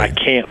from. Right. I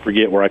can't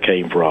forget where I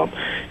came from.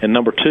 And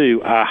number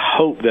two, I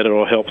hope that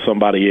it'll help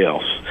somebody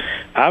else.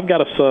 I've got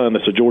a son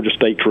that's a Georgia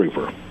State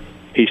Trooper.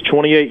 He's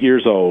 28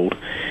 years old,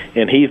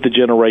 and he's the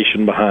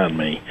generation behind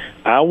me.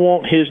 I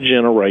want his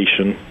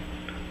generation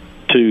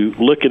to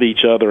look at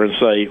each other and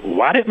say,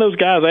 why didn't those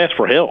guys ask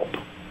for help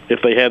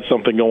if they had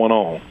something going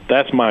on?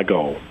 That's my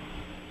goal.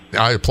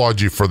 I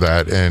applaud you for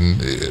that, and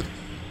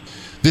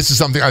this is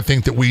something I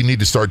think that we need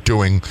to start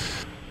doing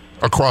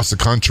across the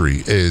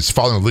country, is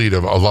following the lead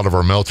of a lot of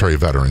our military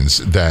veterans,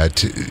 that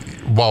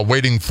while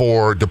waiting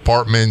for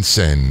departments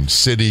and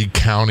city,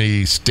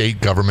 county, state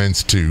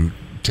governments to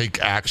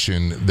take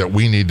action, that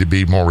we need to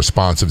be more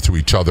responsive to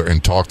each other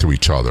and talk to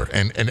each other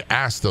and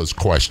ask those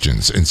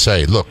questions and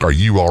say, look, are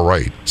you all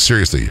right?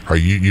 Seriously,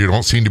 you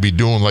don't seem to be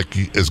doing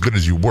as good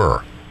as you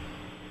were.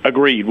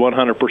 Agreed,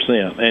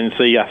 100%. And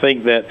see, I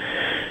think that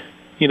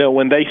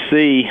when they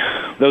see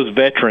those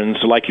veterans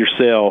like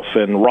yourself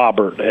and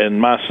Robert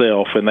and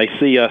myself, and they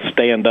see us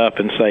stand up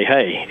and say,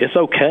 hey, it's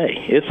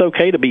okay. It's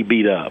okay to be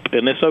beat up,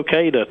 and it's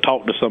okay to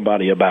talk to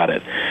somebody about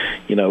it.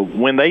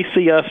 When they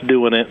see us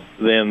doing it,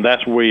 then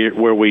that's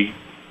where we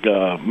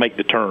make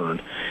the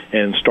turn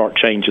and start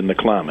changing the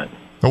climate.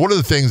 Now, one of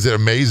the things that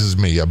amazes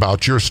me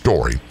about your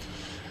story,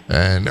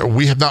 and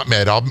we have not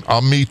met.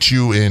 I'll meet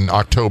you in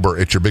October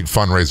at your big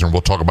fundraiser, and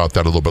we'll talk about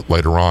that a little bit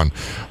later on.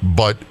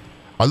 But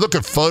I look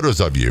at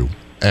photos of you,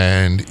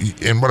 and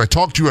when I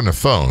talk to you on the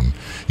phone,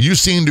 you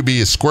seem to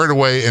be as squared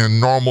away and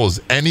normal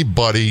as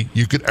anybody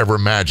you could ever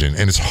imagine.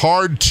 And it's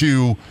hard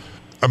to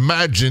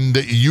imagine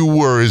that you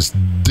were as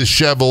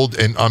disheveled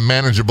and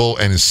unmanageable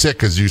and as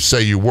sick as you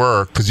say you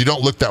were, because you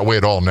don't look that way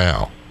at all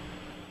now.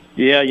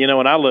 Yeah,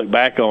 when I look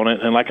back on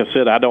it, and like I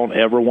said, I don't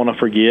ever want to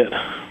forget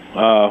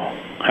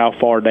how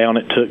far down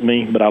it took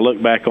me, but I look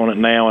back on it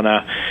now, and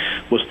I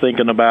was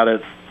thinking about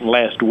it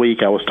last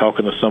week. I was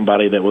talking to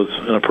somebody that was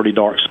in a pretty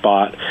dark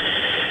spot,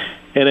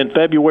 and in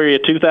February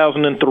of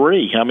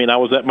 2003, I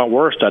was at my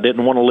worst. I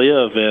didn't want to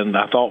live, and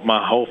I thought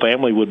my whole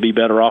family would be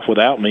better off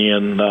without me,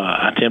 and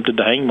I attempted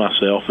to hang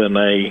myself in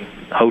a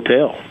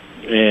hotel,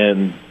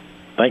 and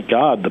thank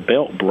God the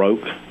belt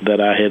broke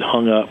that I had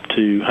hung up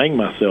to hang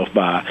myself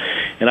by.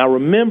 And I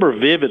remember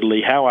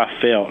vividly how I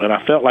felt, and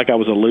I felt like I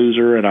was a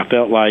loser, and I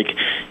felt like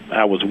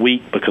I was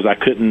weak because I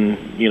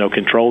couldn't,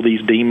 control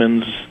these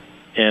demons.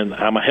 And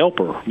I'm a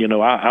helper,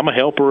 I'm a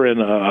helper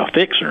and a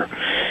fixer,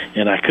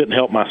 and I couldn't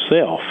help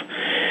myself.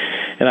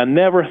 And I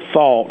never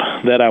thought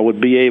that I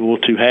would be able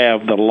to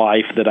have the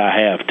life that I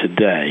have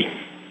today.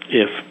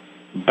 If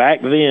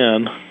back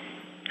then,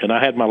 and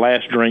I had my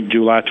last drink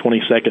July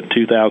 22nd,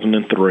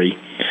 2003,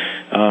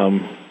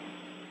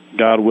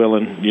 God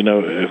willing,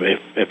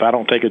 if I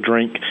don't take a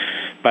drink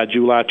by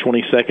July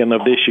 22nd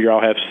of this year,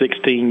 I'll have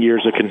 16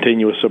 years of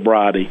continuous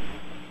sobriety,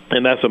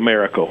 and that's a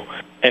miracle.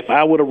 If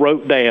I would have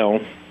wrote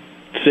down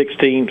a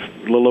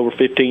little over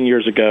 15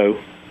 years ago,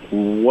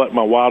 what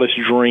my wildest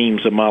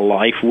dreams of my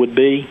life would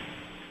be,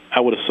 I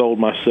would have sold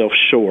myself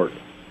short.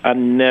 I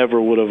never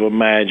would have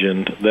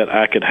imagined that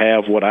I could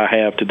have what I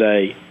have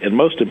today. And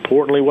most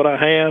importantly, what I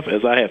have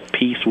is I have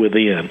peace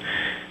within.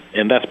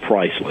 And that's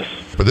priceless.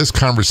 But this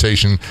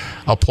conversation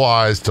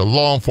applies to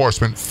law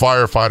enforcement,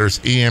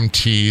 firefighters,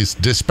 EMTs,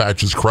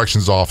 dispatchers,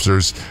 corrections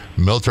officers,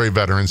 military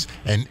veterans,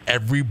 and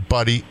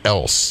everybody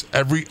else,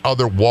 every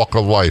other walk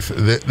of life.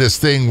 This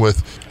thing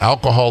with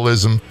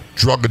alcoholism,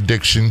 drug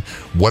addiction,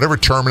 whatever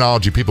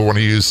terminology people want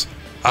to use,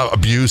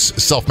 abuse,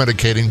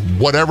 self-medicating,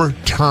 whatever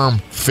term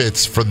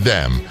fits for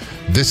them.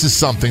 This is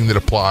something that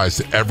applies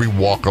to every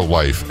walk of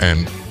life,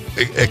 and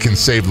it can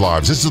save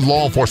lives. This is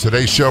Law Enforcement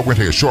Today's show. We're going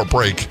to take a short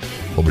break.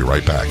 We'll be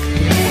right back.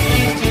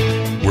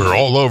 We're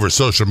all over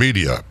social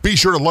media. Be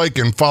sure to like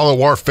and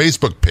follow our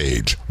Facebook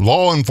page,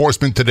 Law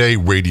Enforcement Today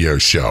Radio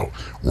Show.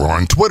 We're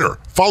on Twitter.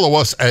 Follow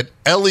us at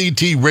LET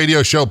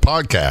Radio Show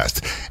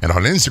Podcast. And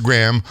on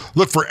Instagram,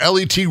 look for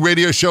LET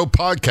Radio Show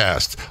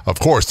Podcast. Of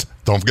course,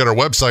 don't forget our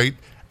website,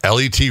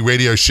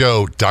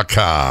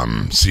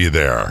 letradioshow.com. See you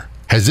there.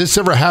 Has this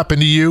ever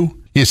happened to you?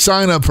 You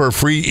sign up for a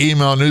free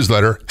email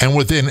newsletter, and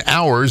within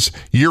hours,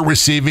 you're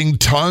receiving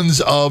tons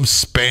of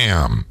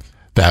spam.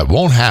 That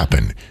won't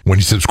happen when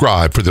you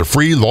subscribe for the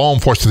free Law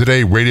Enforcement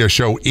Today Radio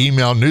Show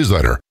email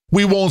newsletter.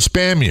 We won't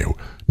spam you.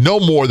 No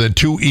more than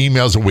 2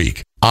 emails a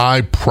week.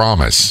 I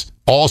promise.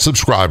 All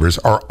subscribers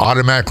are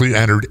automatically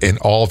entered in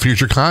all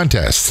future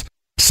contests.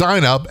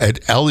 Sign up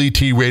at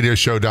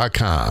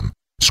letradioshow.com.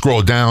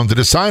 Scroll down to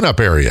the sign-up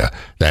area.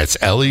 That's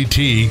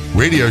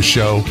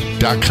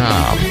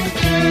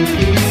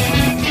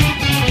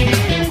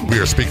letradioshow.com. We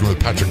are speaking with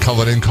Patrick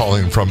Cullinan,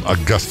 calling from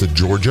Augusta,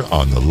 Georgia,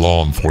 on the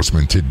Law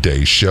Enforcement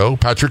Today show.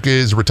 Patrick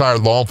is a retired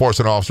law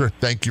enforcement officer.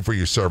 Thank you for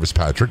your service,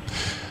 Patrick.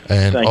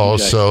 And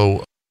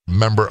also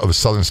member of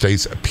Southern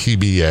States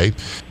PBA,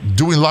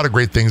 doing a lot of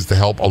great things to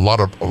help a lot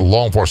of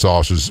law enforcement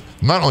officers,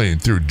 not only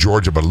through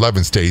Georgia, but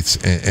 11 states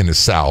in the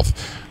South.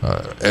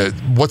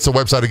 What's the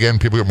website again?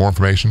 People get more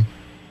information?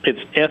 It's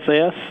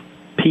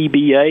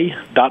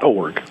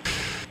sspba.org.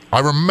 I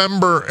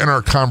remember in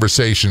our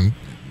conversation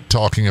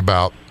talking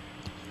about,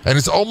 and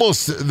it's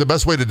almost the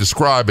best way to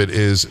describe it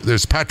is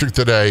there's Patrick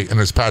today and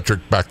there's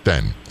Patrick back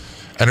then.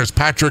 And there's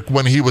Patrick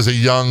when he was a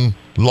young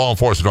law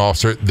enforcement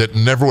officer that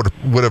never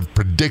would have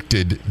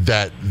predicted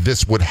that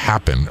this would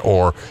happen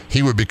or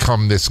he would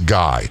become this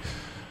guy.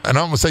 And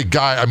I'm going to say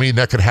guy, I mean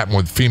that could happen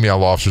with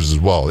female officers as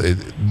well.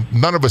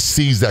 None of us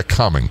sees that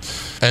coming.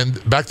 And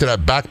back to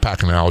that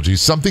backpack analogy,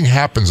 something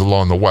happens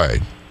along the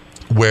way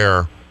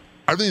where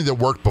everything that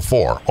worked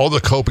before, all the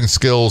coping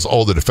skills,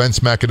 all the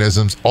defense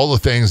mechanisms, all the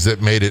things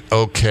that made it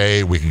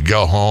okay, we could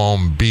go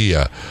home, be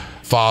a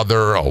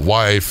father, a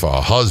wife,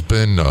 a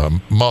husband, a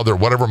mother,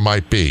 whatever it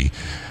might be,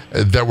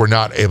 that we're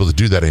not able to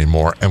do that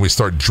anymore, and we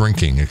start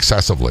drinking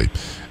excessively,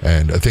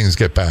 and things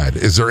get bad.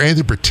 Is there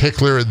anything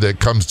particular that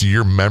comes to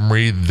your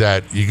memory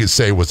that you could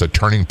say was a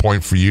turning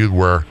point for you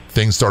where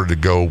things started to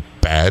go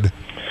bad?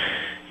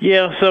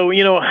 Yeah, so,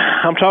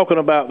 I'm talking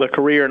about the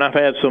career, and I've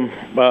had some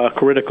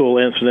critical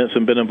incidents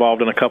and been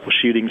involved in a couple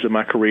shootings in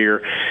my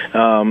career,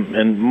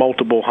 and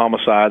multiple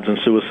homicides and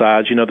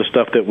suicides, the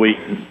stuff that we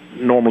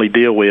normally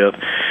deal with.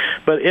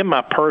 But in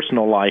my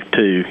personal life,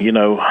 too,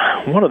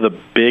 one of the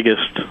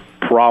biggest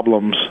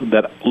problems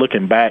that,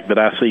 looking back, that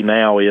I see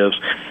now is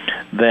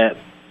that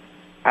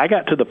I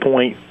got to the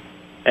point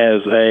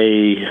as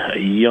a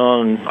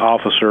young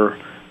officer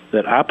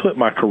that I put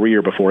my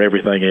career before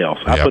everything else.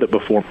 I put it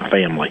before my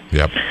family.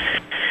 Yep.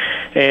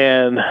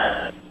 And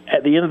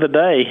at the end of the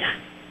day,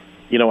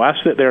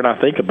 I sit there and I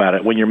think about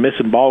it. When you're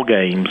missing ball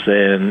games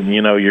and,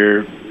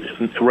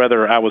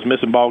 whether I was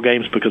missing ball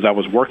games because I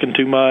was working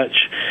too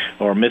much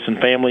or missing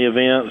family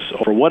events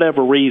or for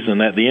whatever reason,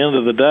 at the end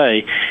of the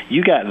day,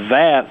 you got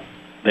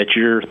that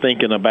you're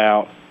thinking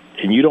about,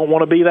 and you don't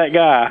want to be that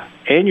guy,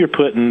 and you're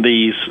putting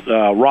these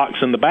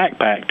rocks in the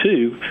backpack,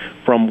 too,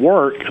 from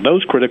work,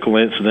 those critical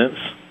incidents,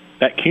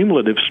 that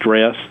cumulative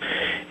stress,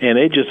 and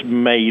it just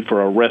made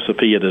for a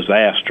recipe of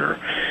disaster.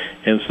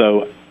 And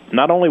so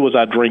not only was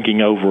I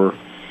drinking over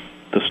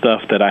the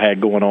stuff that I had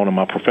going on in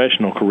my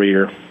professional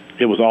career,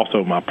 it was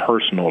also my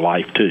personal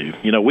life, too.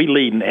 We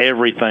lead in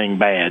everything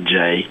bad,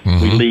 Jay.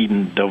 Mm-hmm. We lead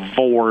in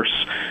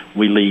divorce.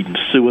 We lead in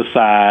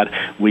suicide.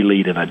 We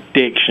lead in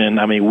addiction.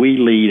 I mean, we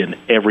lead in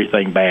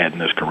everything bad in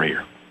this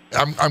career.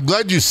 I'm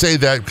glad you say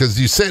that, because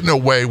you say it in a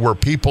way where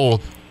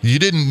you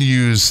didn't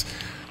use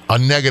a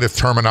negative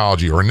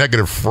terminology or a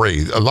negative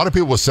phrase. A lot of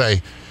people will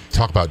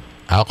talk about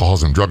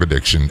alcoholism, drug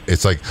addiction.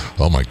 It's like,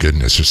 oh my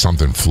goodness, there's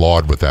something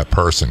flawed with that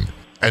person.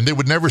 And they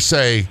would never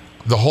say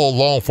the whole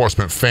law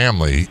enforcement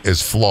family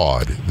is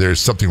flawed.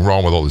 There's something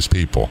wrong with all these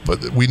people.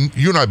 But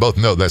you and I both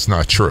know that's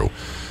not true.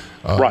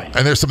 Right.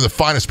 And there's some of the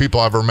finest people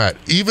I've ever met.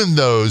 Even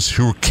those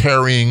who are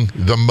carrying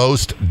the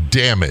most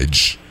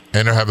damage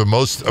and have the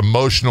most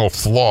emotional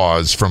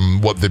flaws from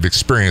what they've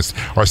experienced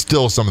are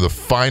still some of the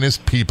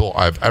finest people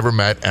I've ever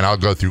met, and I'll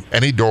go through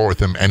any door with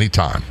them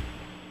anytime.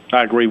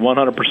 I agree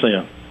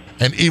 100%.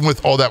 And even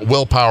with all that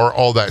willpower,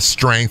 all that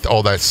strength,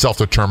 all that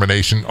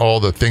self-determination, all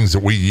the things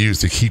that we use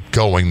to keep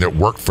going that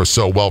worked for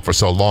so well for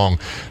so long,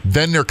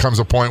 then there comes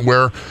a point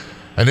where,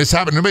 and this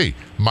happened to me,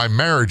 my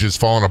marriage is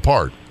falling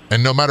apart.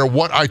 And no matter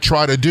what I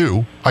try to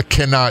do, I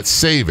cannot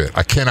save it.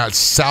 I cannot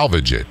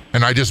salvage it.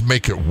 And I just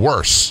make it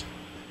worse.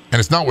 And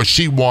it's not what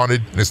she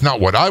wanted, and it's not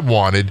what I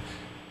wanted,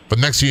 but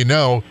next thing you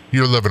know,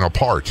 you're living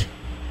apart.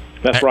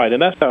 That's right,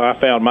 and that's how I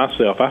found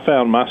myself. I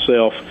found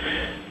myself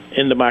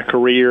into my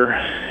career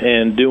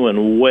and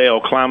doing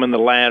well, climbing the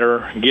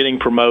ladder, getting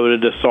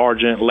promoted to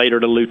sergeant, later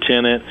to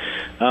lieutenant.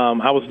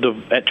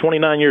 At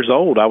 29 years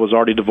old, I was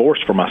already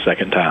divorced for my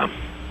second time.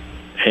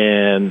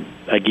 And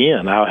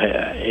again,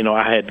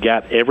 I had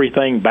got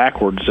everything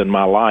backwards in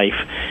my life,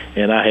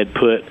 and I had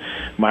put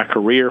my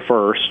career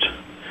first,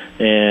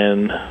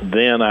 and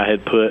then I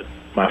had put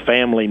my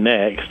family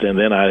next, and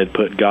then I had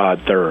put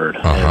God third.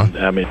 And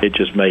I mean, it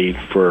just made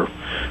for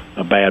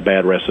a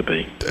bad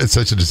recipe. It's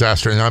such a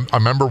disaster. And I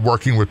remember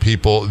working with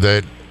people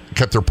that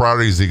kept their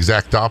priorities the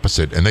exact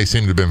opposite, and they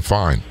seemed to have been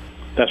fine.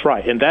 That's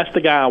right, and that's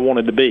the guy I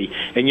wanted to be.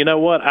 And you know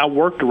what? I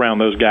worked around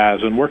those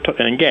guys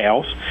and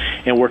gals,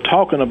 and we're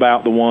talking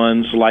about the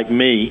ones like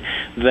me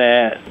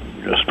that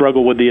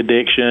struggle with the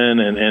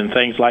addiction and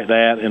things like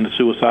that and the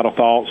suicidal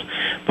thoughts.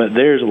 But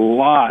there's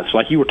lots,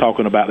 like you were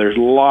talking about, there's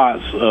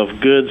lots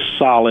of good,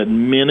 solid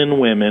men and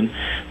women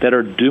that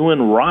are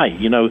doing right.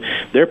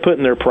 They're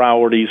putting their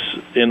priorities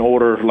in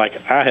order like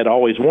I had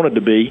always wanted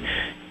to be,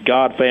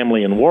 God,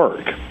 family, and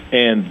work.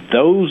 And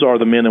those are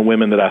the men and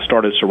women that I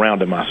started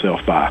surrounding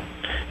myself by,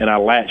 and I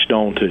latched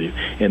on to.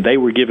 And they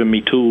were giving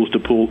me tools to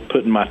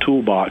put in my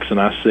toolbox, and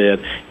I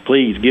said,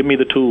 please, give me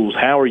the tools.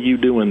 How are you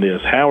doing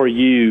this? How are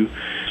you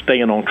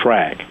staying on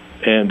track?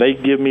 And they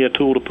give me a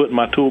tool to put in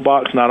my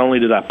toolbox. Not only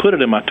did I put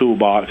it in my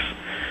toolbox,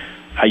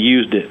 I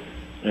used it,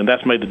 and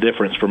that's made the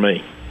difference for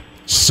me.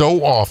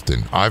 So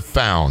often I've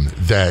found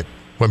that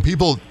when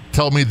people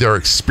tell me their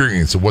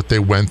experience of what they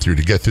went through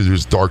to get through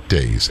those dark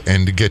days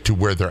and to get to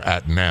where they're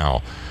at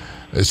now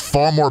is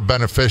far more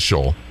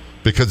beneficial,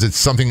 because it's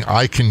something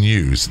I can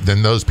use,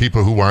 than those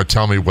people who want to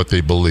tell me what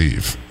they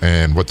believe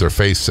and what their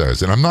faith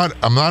says. And I'm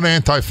not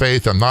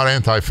anti-faith. I'm not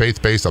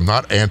anti-faith-based. I'm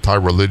not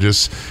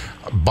anti-religious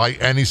by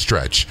any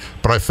stretch.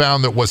 But I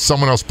found that what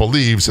someone else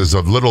believes is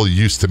of little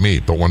use to me.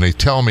 But when they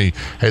tell me,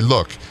 hey,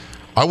 look,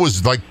 I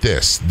was like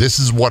this. This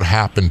is what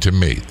happened to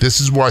me. This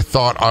is where I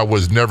thought I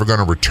was never going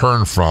to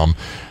return from.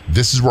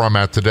 This is where I'm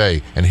at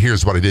today, and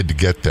here's what I did to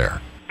get there.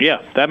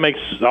 Yeah, that makes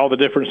all the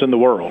difference in the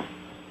world.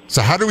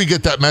 So how do we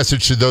get that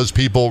message to those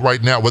people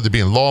right now, whether it be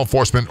in law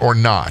enforcement or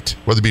not,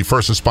 whether it be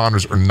first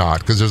responders or not?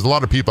 Because there's a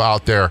lot of people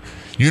out there.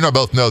 You and I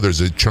both know there's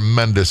a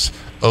tremendous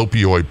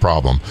opioid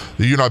problem.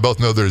 You and I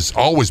both know there's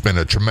always been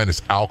a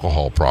tremendous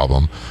alcohol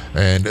problem.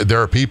 And there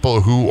are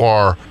people who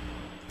are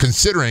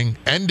considering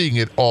ending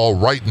it all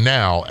right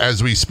now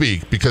as we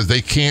speak because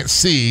they can't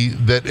see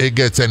that it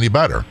gets any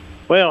better.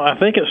 Well, I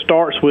think it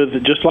starts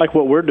with just like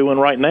what we're doing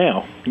right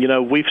now.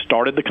 We've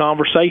started the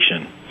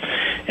conversation,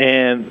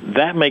 and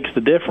that makes the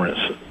difference.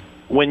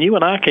 when you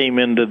and I came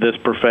into this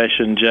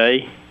profession,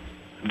 Jay,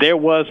 there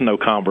was no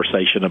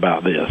conversation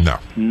about this. No.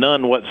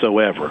 None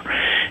whatsoever.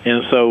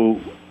 And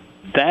so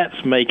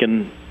that's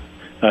making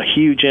a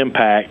huge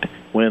impact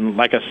when,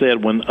 like I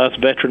said, when us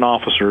veteran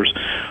officers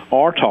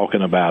are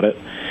talking about it.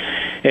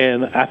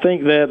 And I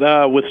think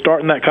that with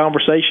starting that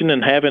conversation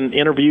and having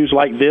interviews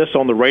like this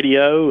on the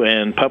radio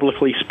and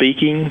publicly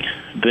speaking,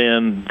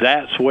 then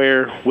that's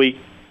where we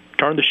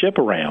turn the ship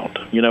around.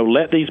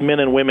 Let these men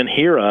and women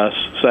hear us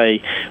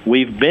say,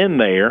 we've been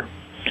there,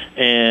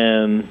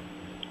 and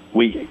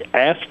we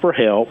asked for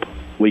help,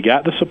 we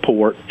got the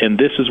support, and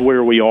this is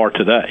where we are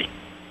today.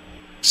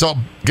 So,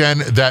 again,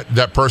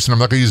 that person, I'm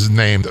not going to use his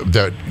name,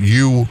 that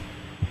you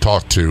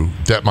talked to,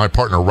 that my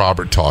partner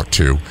Robert talked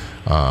to,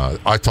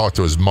 I talked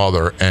to his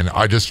mother, and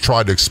I just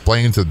tried to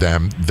explain to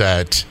them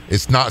that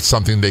it's not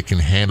something they can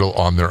handle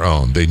on their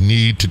own. They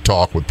need to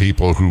talk with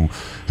people who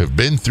have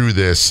been through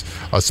this,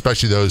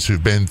 especially those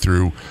who've been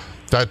through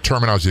that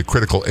terminology,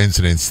 critical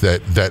incidents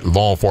that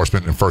law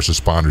enforcement and first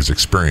responders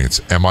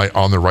experience. Am I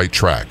on the right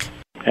track?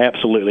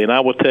 Absolutely. And I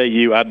will tell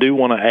you, I do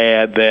want to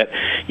add that,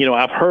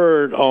 I've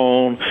heard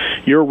on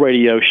your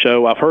radio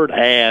show, I've heard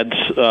ads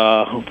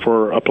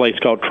for a place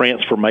called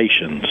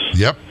Transformations.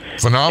 Yep.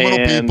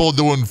 Phenomenal people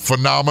doing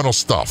phenomenal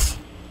stuff.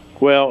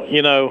 Well,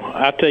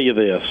 I tell you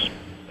this.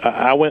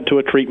 I went to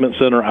a treatment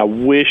center. I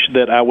wish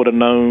that I would have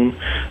known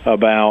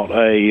about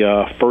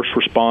a first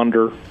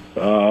responder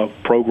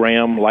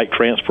program like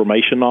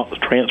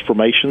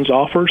Transformations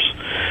offers.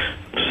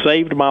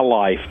 Saved my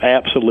life,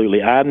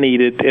 absolutely. I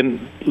needed, and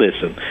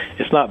listen,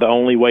 it's not the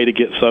only way to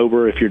get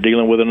sober if you're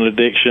dealing with an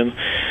addiction.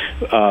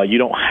 You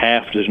don't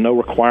have, there's no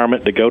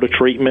requirement to go to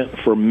treatment.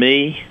 For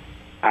me,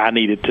 I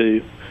needed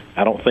to.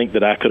 I don't think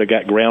that I could have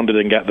got grounded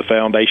and got the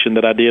foundation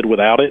that I did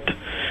without it,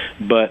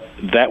 but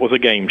that was a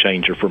game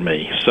changer for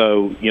me.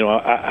 So,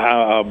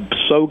 I'm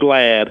so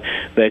glad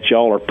that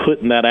y'all are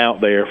putting that out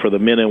there for the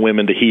men and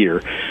women to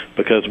hear,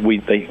 because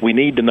we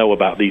need to know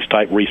about these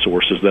type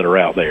resources that are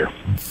out there.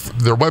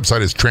 Their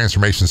website is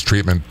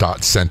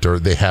transformationstreatment.center.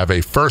 They have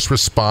a first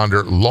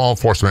responder, law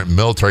enforcement,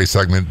 military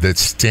segment that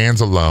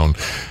stands alone.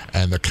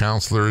 And the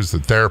counselors, the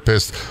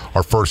therapists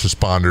are first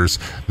responders.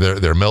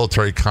 They're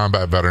military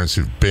combat veterans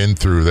who've been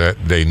through that.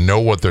 They know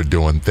what they're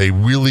doing. They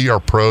really are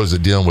pros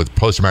at dealing with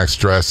post-traumatic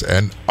stress,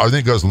 and I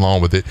think it goes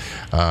along with it,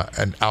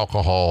 and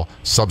alcohol,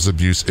 substance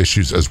abuse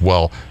issues as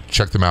well.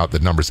 Check them out. The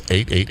number's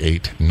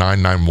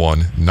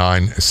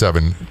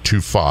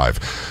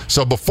 888-991-9725.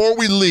 So before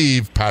we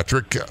leave,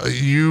 Patrick,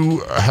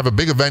 you have a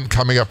big event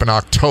coming up in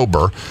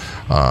October.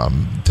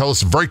 Tell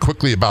us very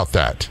quickly about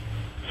that.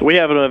 So we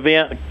have an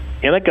event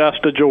in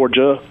Augusta,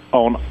 Georgia,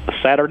 on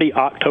Saturday,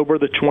 October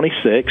the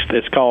 26th.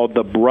 It's called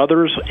the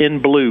Brothers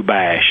in Blue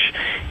Bash.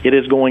 It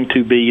is going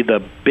to be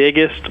the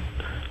biggest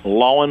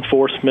law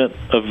enforcement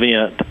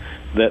event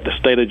that the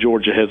state of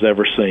Georgia has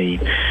ever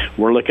seen.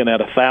 We're looking at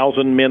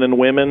 1,000 men and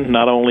women,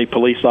 not only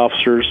police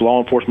officers,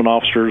 law enforcement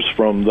officers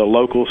from the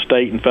local,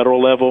 state, and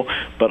federal level,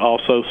 but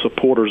also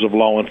supporters of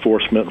law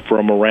enforcement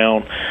from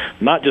around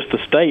not just the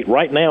state.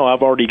 Right now,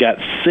 I've already got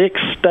 6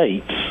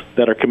 states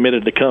that are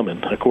committed to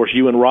coming. Of course,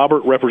 you and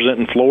Robert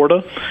representing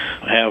Florida.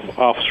 I have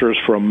officers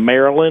from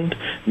Maryland,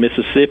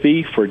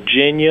 Mississippi,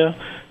 Virginia,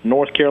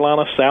 North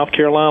Carolina, South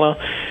Carolina.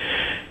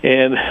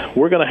 And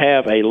we're going to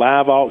have a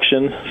live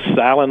auction,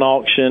 silent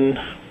auction.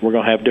 We're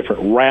going to have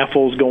different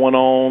raffles going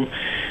on.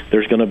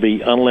 There's going to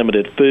be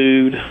unlimited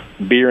food,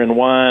 beer and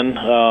wine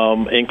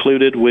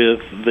included with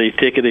the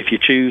ticket if you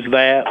choose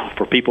that.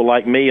 For people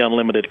like me,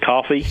 unlimited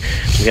coffee.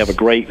 We have a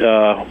great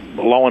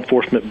law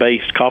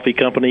enforcement-based coffee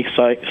company,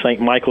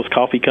 St. Michael's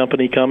Coffee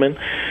Company, coming.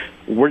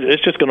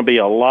 It's just going to be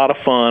a lot of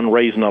fun,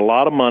 raising a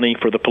lot of money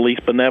for the Police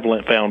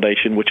Benevolent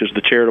Foundation, which is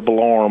the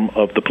charitable arm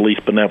of the Police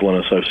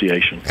Benevolent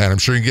Association. And I'm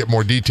sure you can get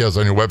more details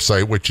on your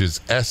website, which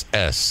is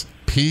sspba.org.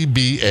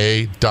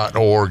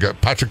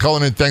 Patrick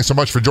Cullinan, thanks so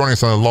much for joining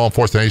us on the Law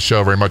Enforcement Today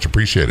show. Very much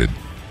appreciated.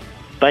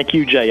 Thank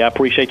you, Jay. I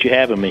appreciate you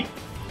having me.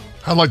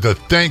 I'd like to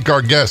thank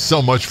our guests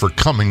so much for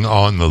coming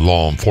on the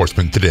Law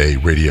Enforcement Today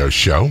radio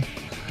show.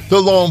 The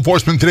Law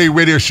Enforcement Today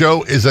radio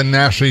show is a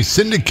nationally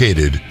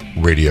syndicated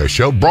radio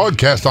show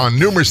broadcast on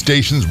numerous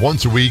stations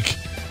once a week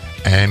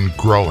and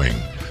growing.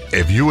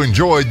 If you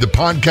enjoyed the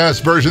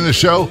podcast version of the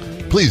show,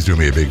 please do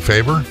me a big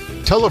favor.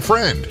 Tell a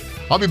friend.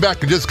 I'll be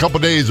back in just a couple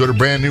days with a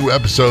brand new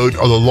episode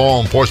of the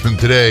Law Enforcement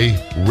Today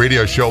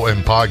radio show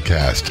and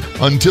podcast.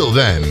 Until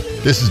then,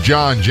 this is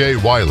John J.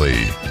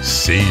 Wiley.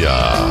 See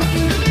ya.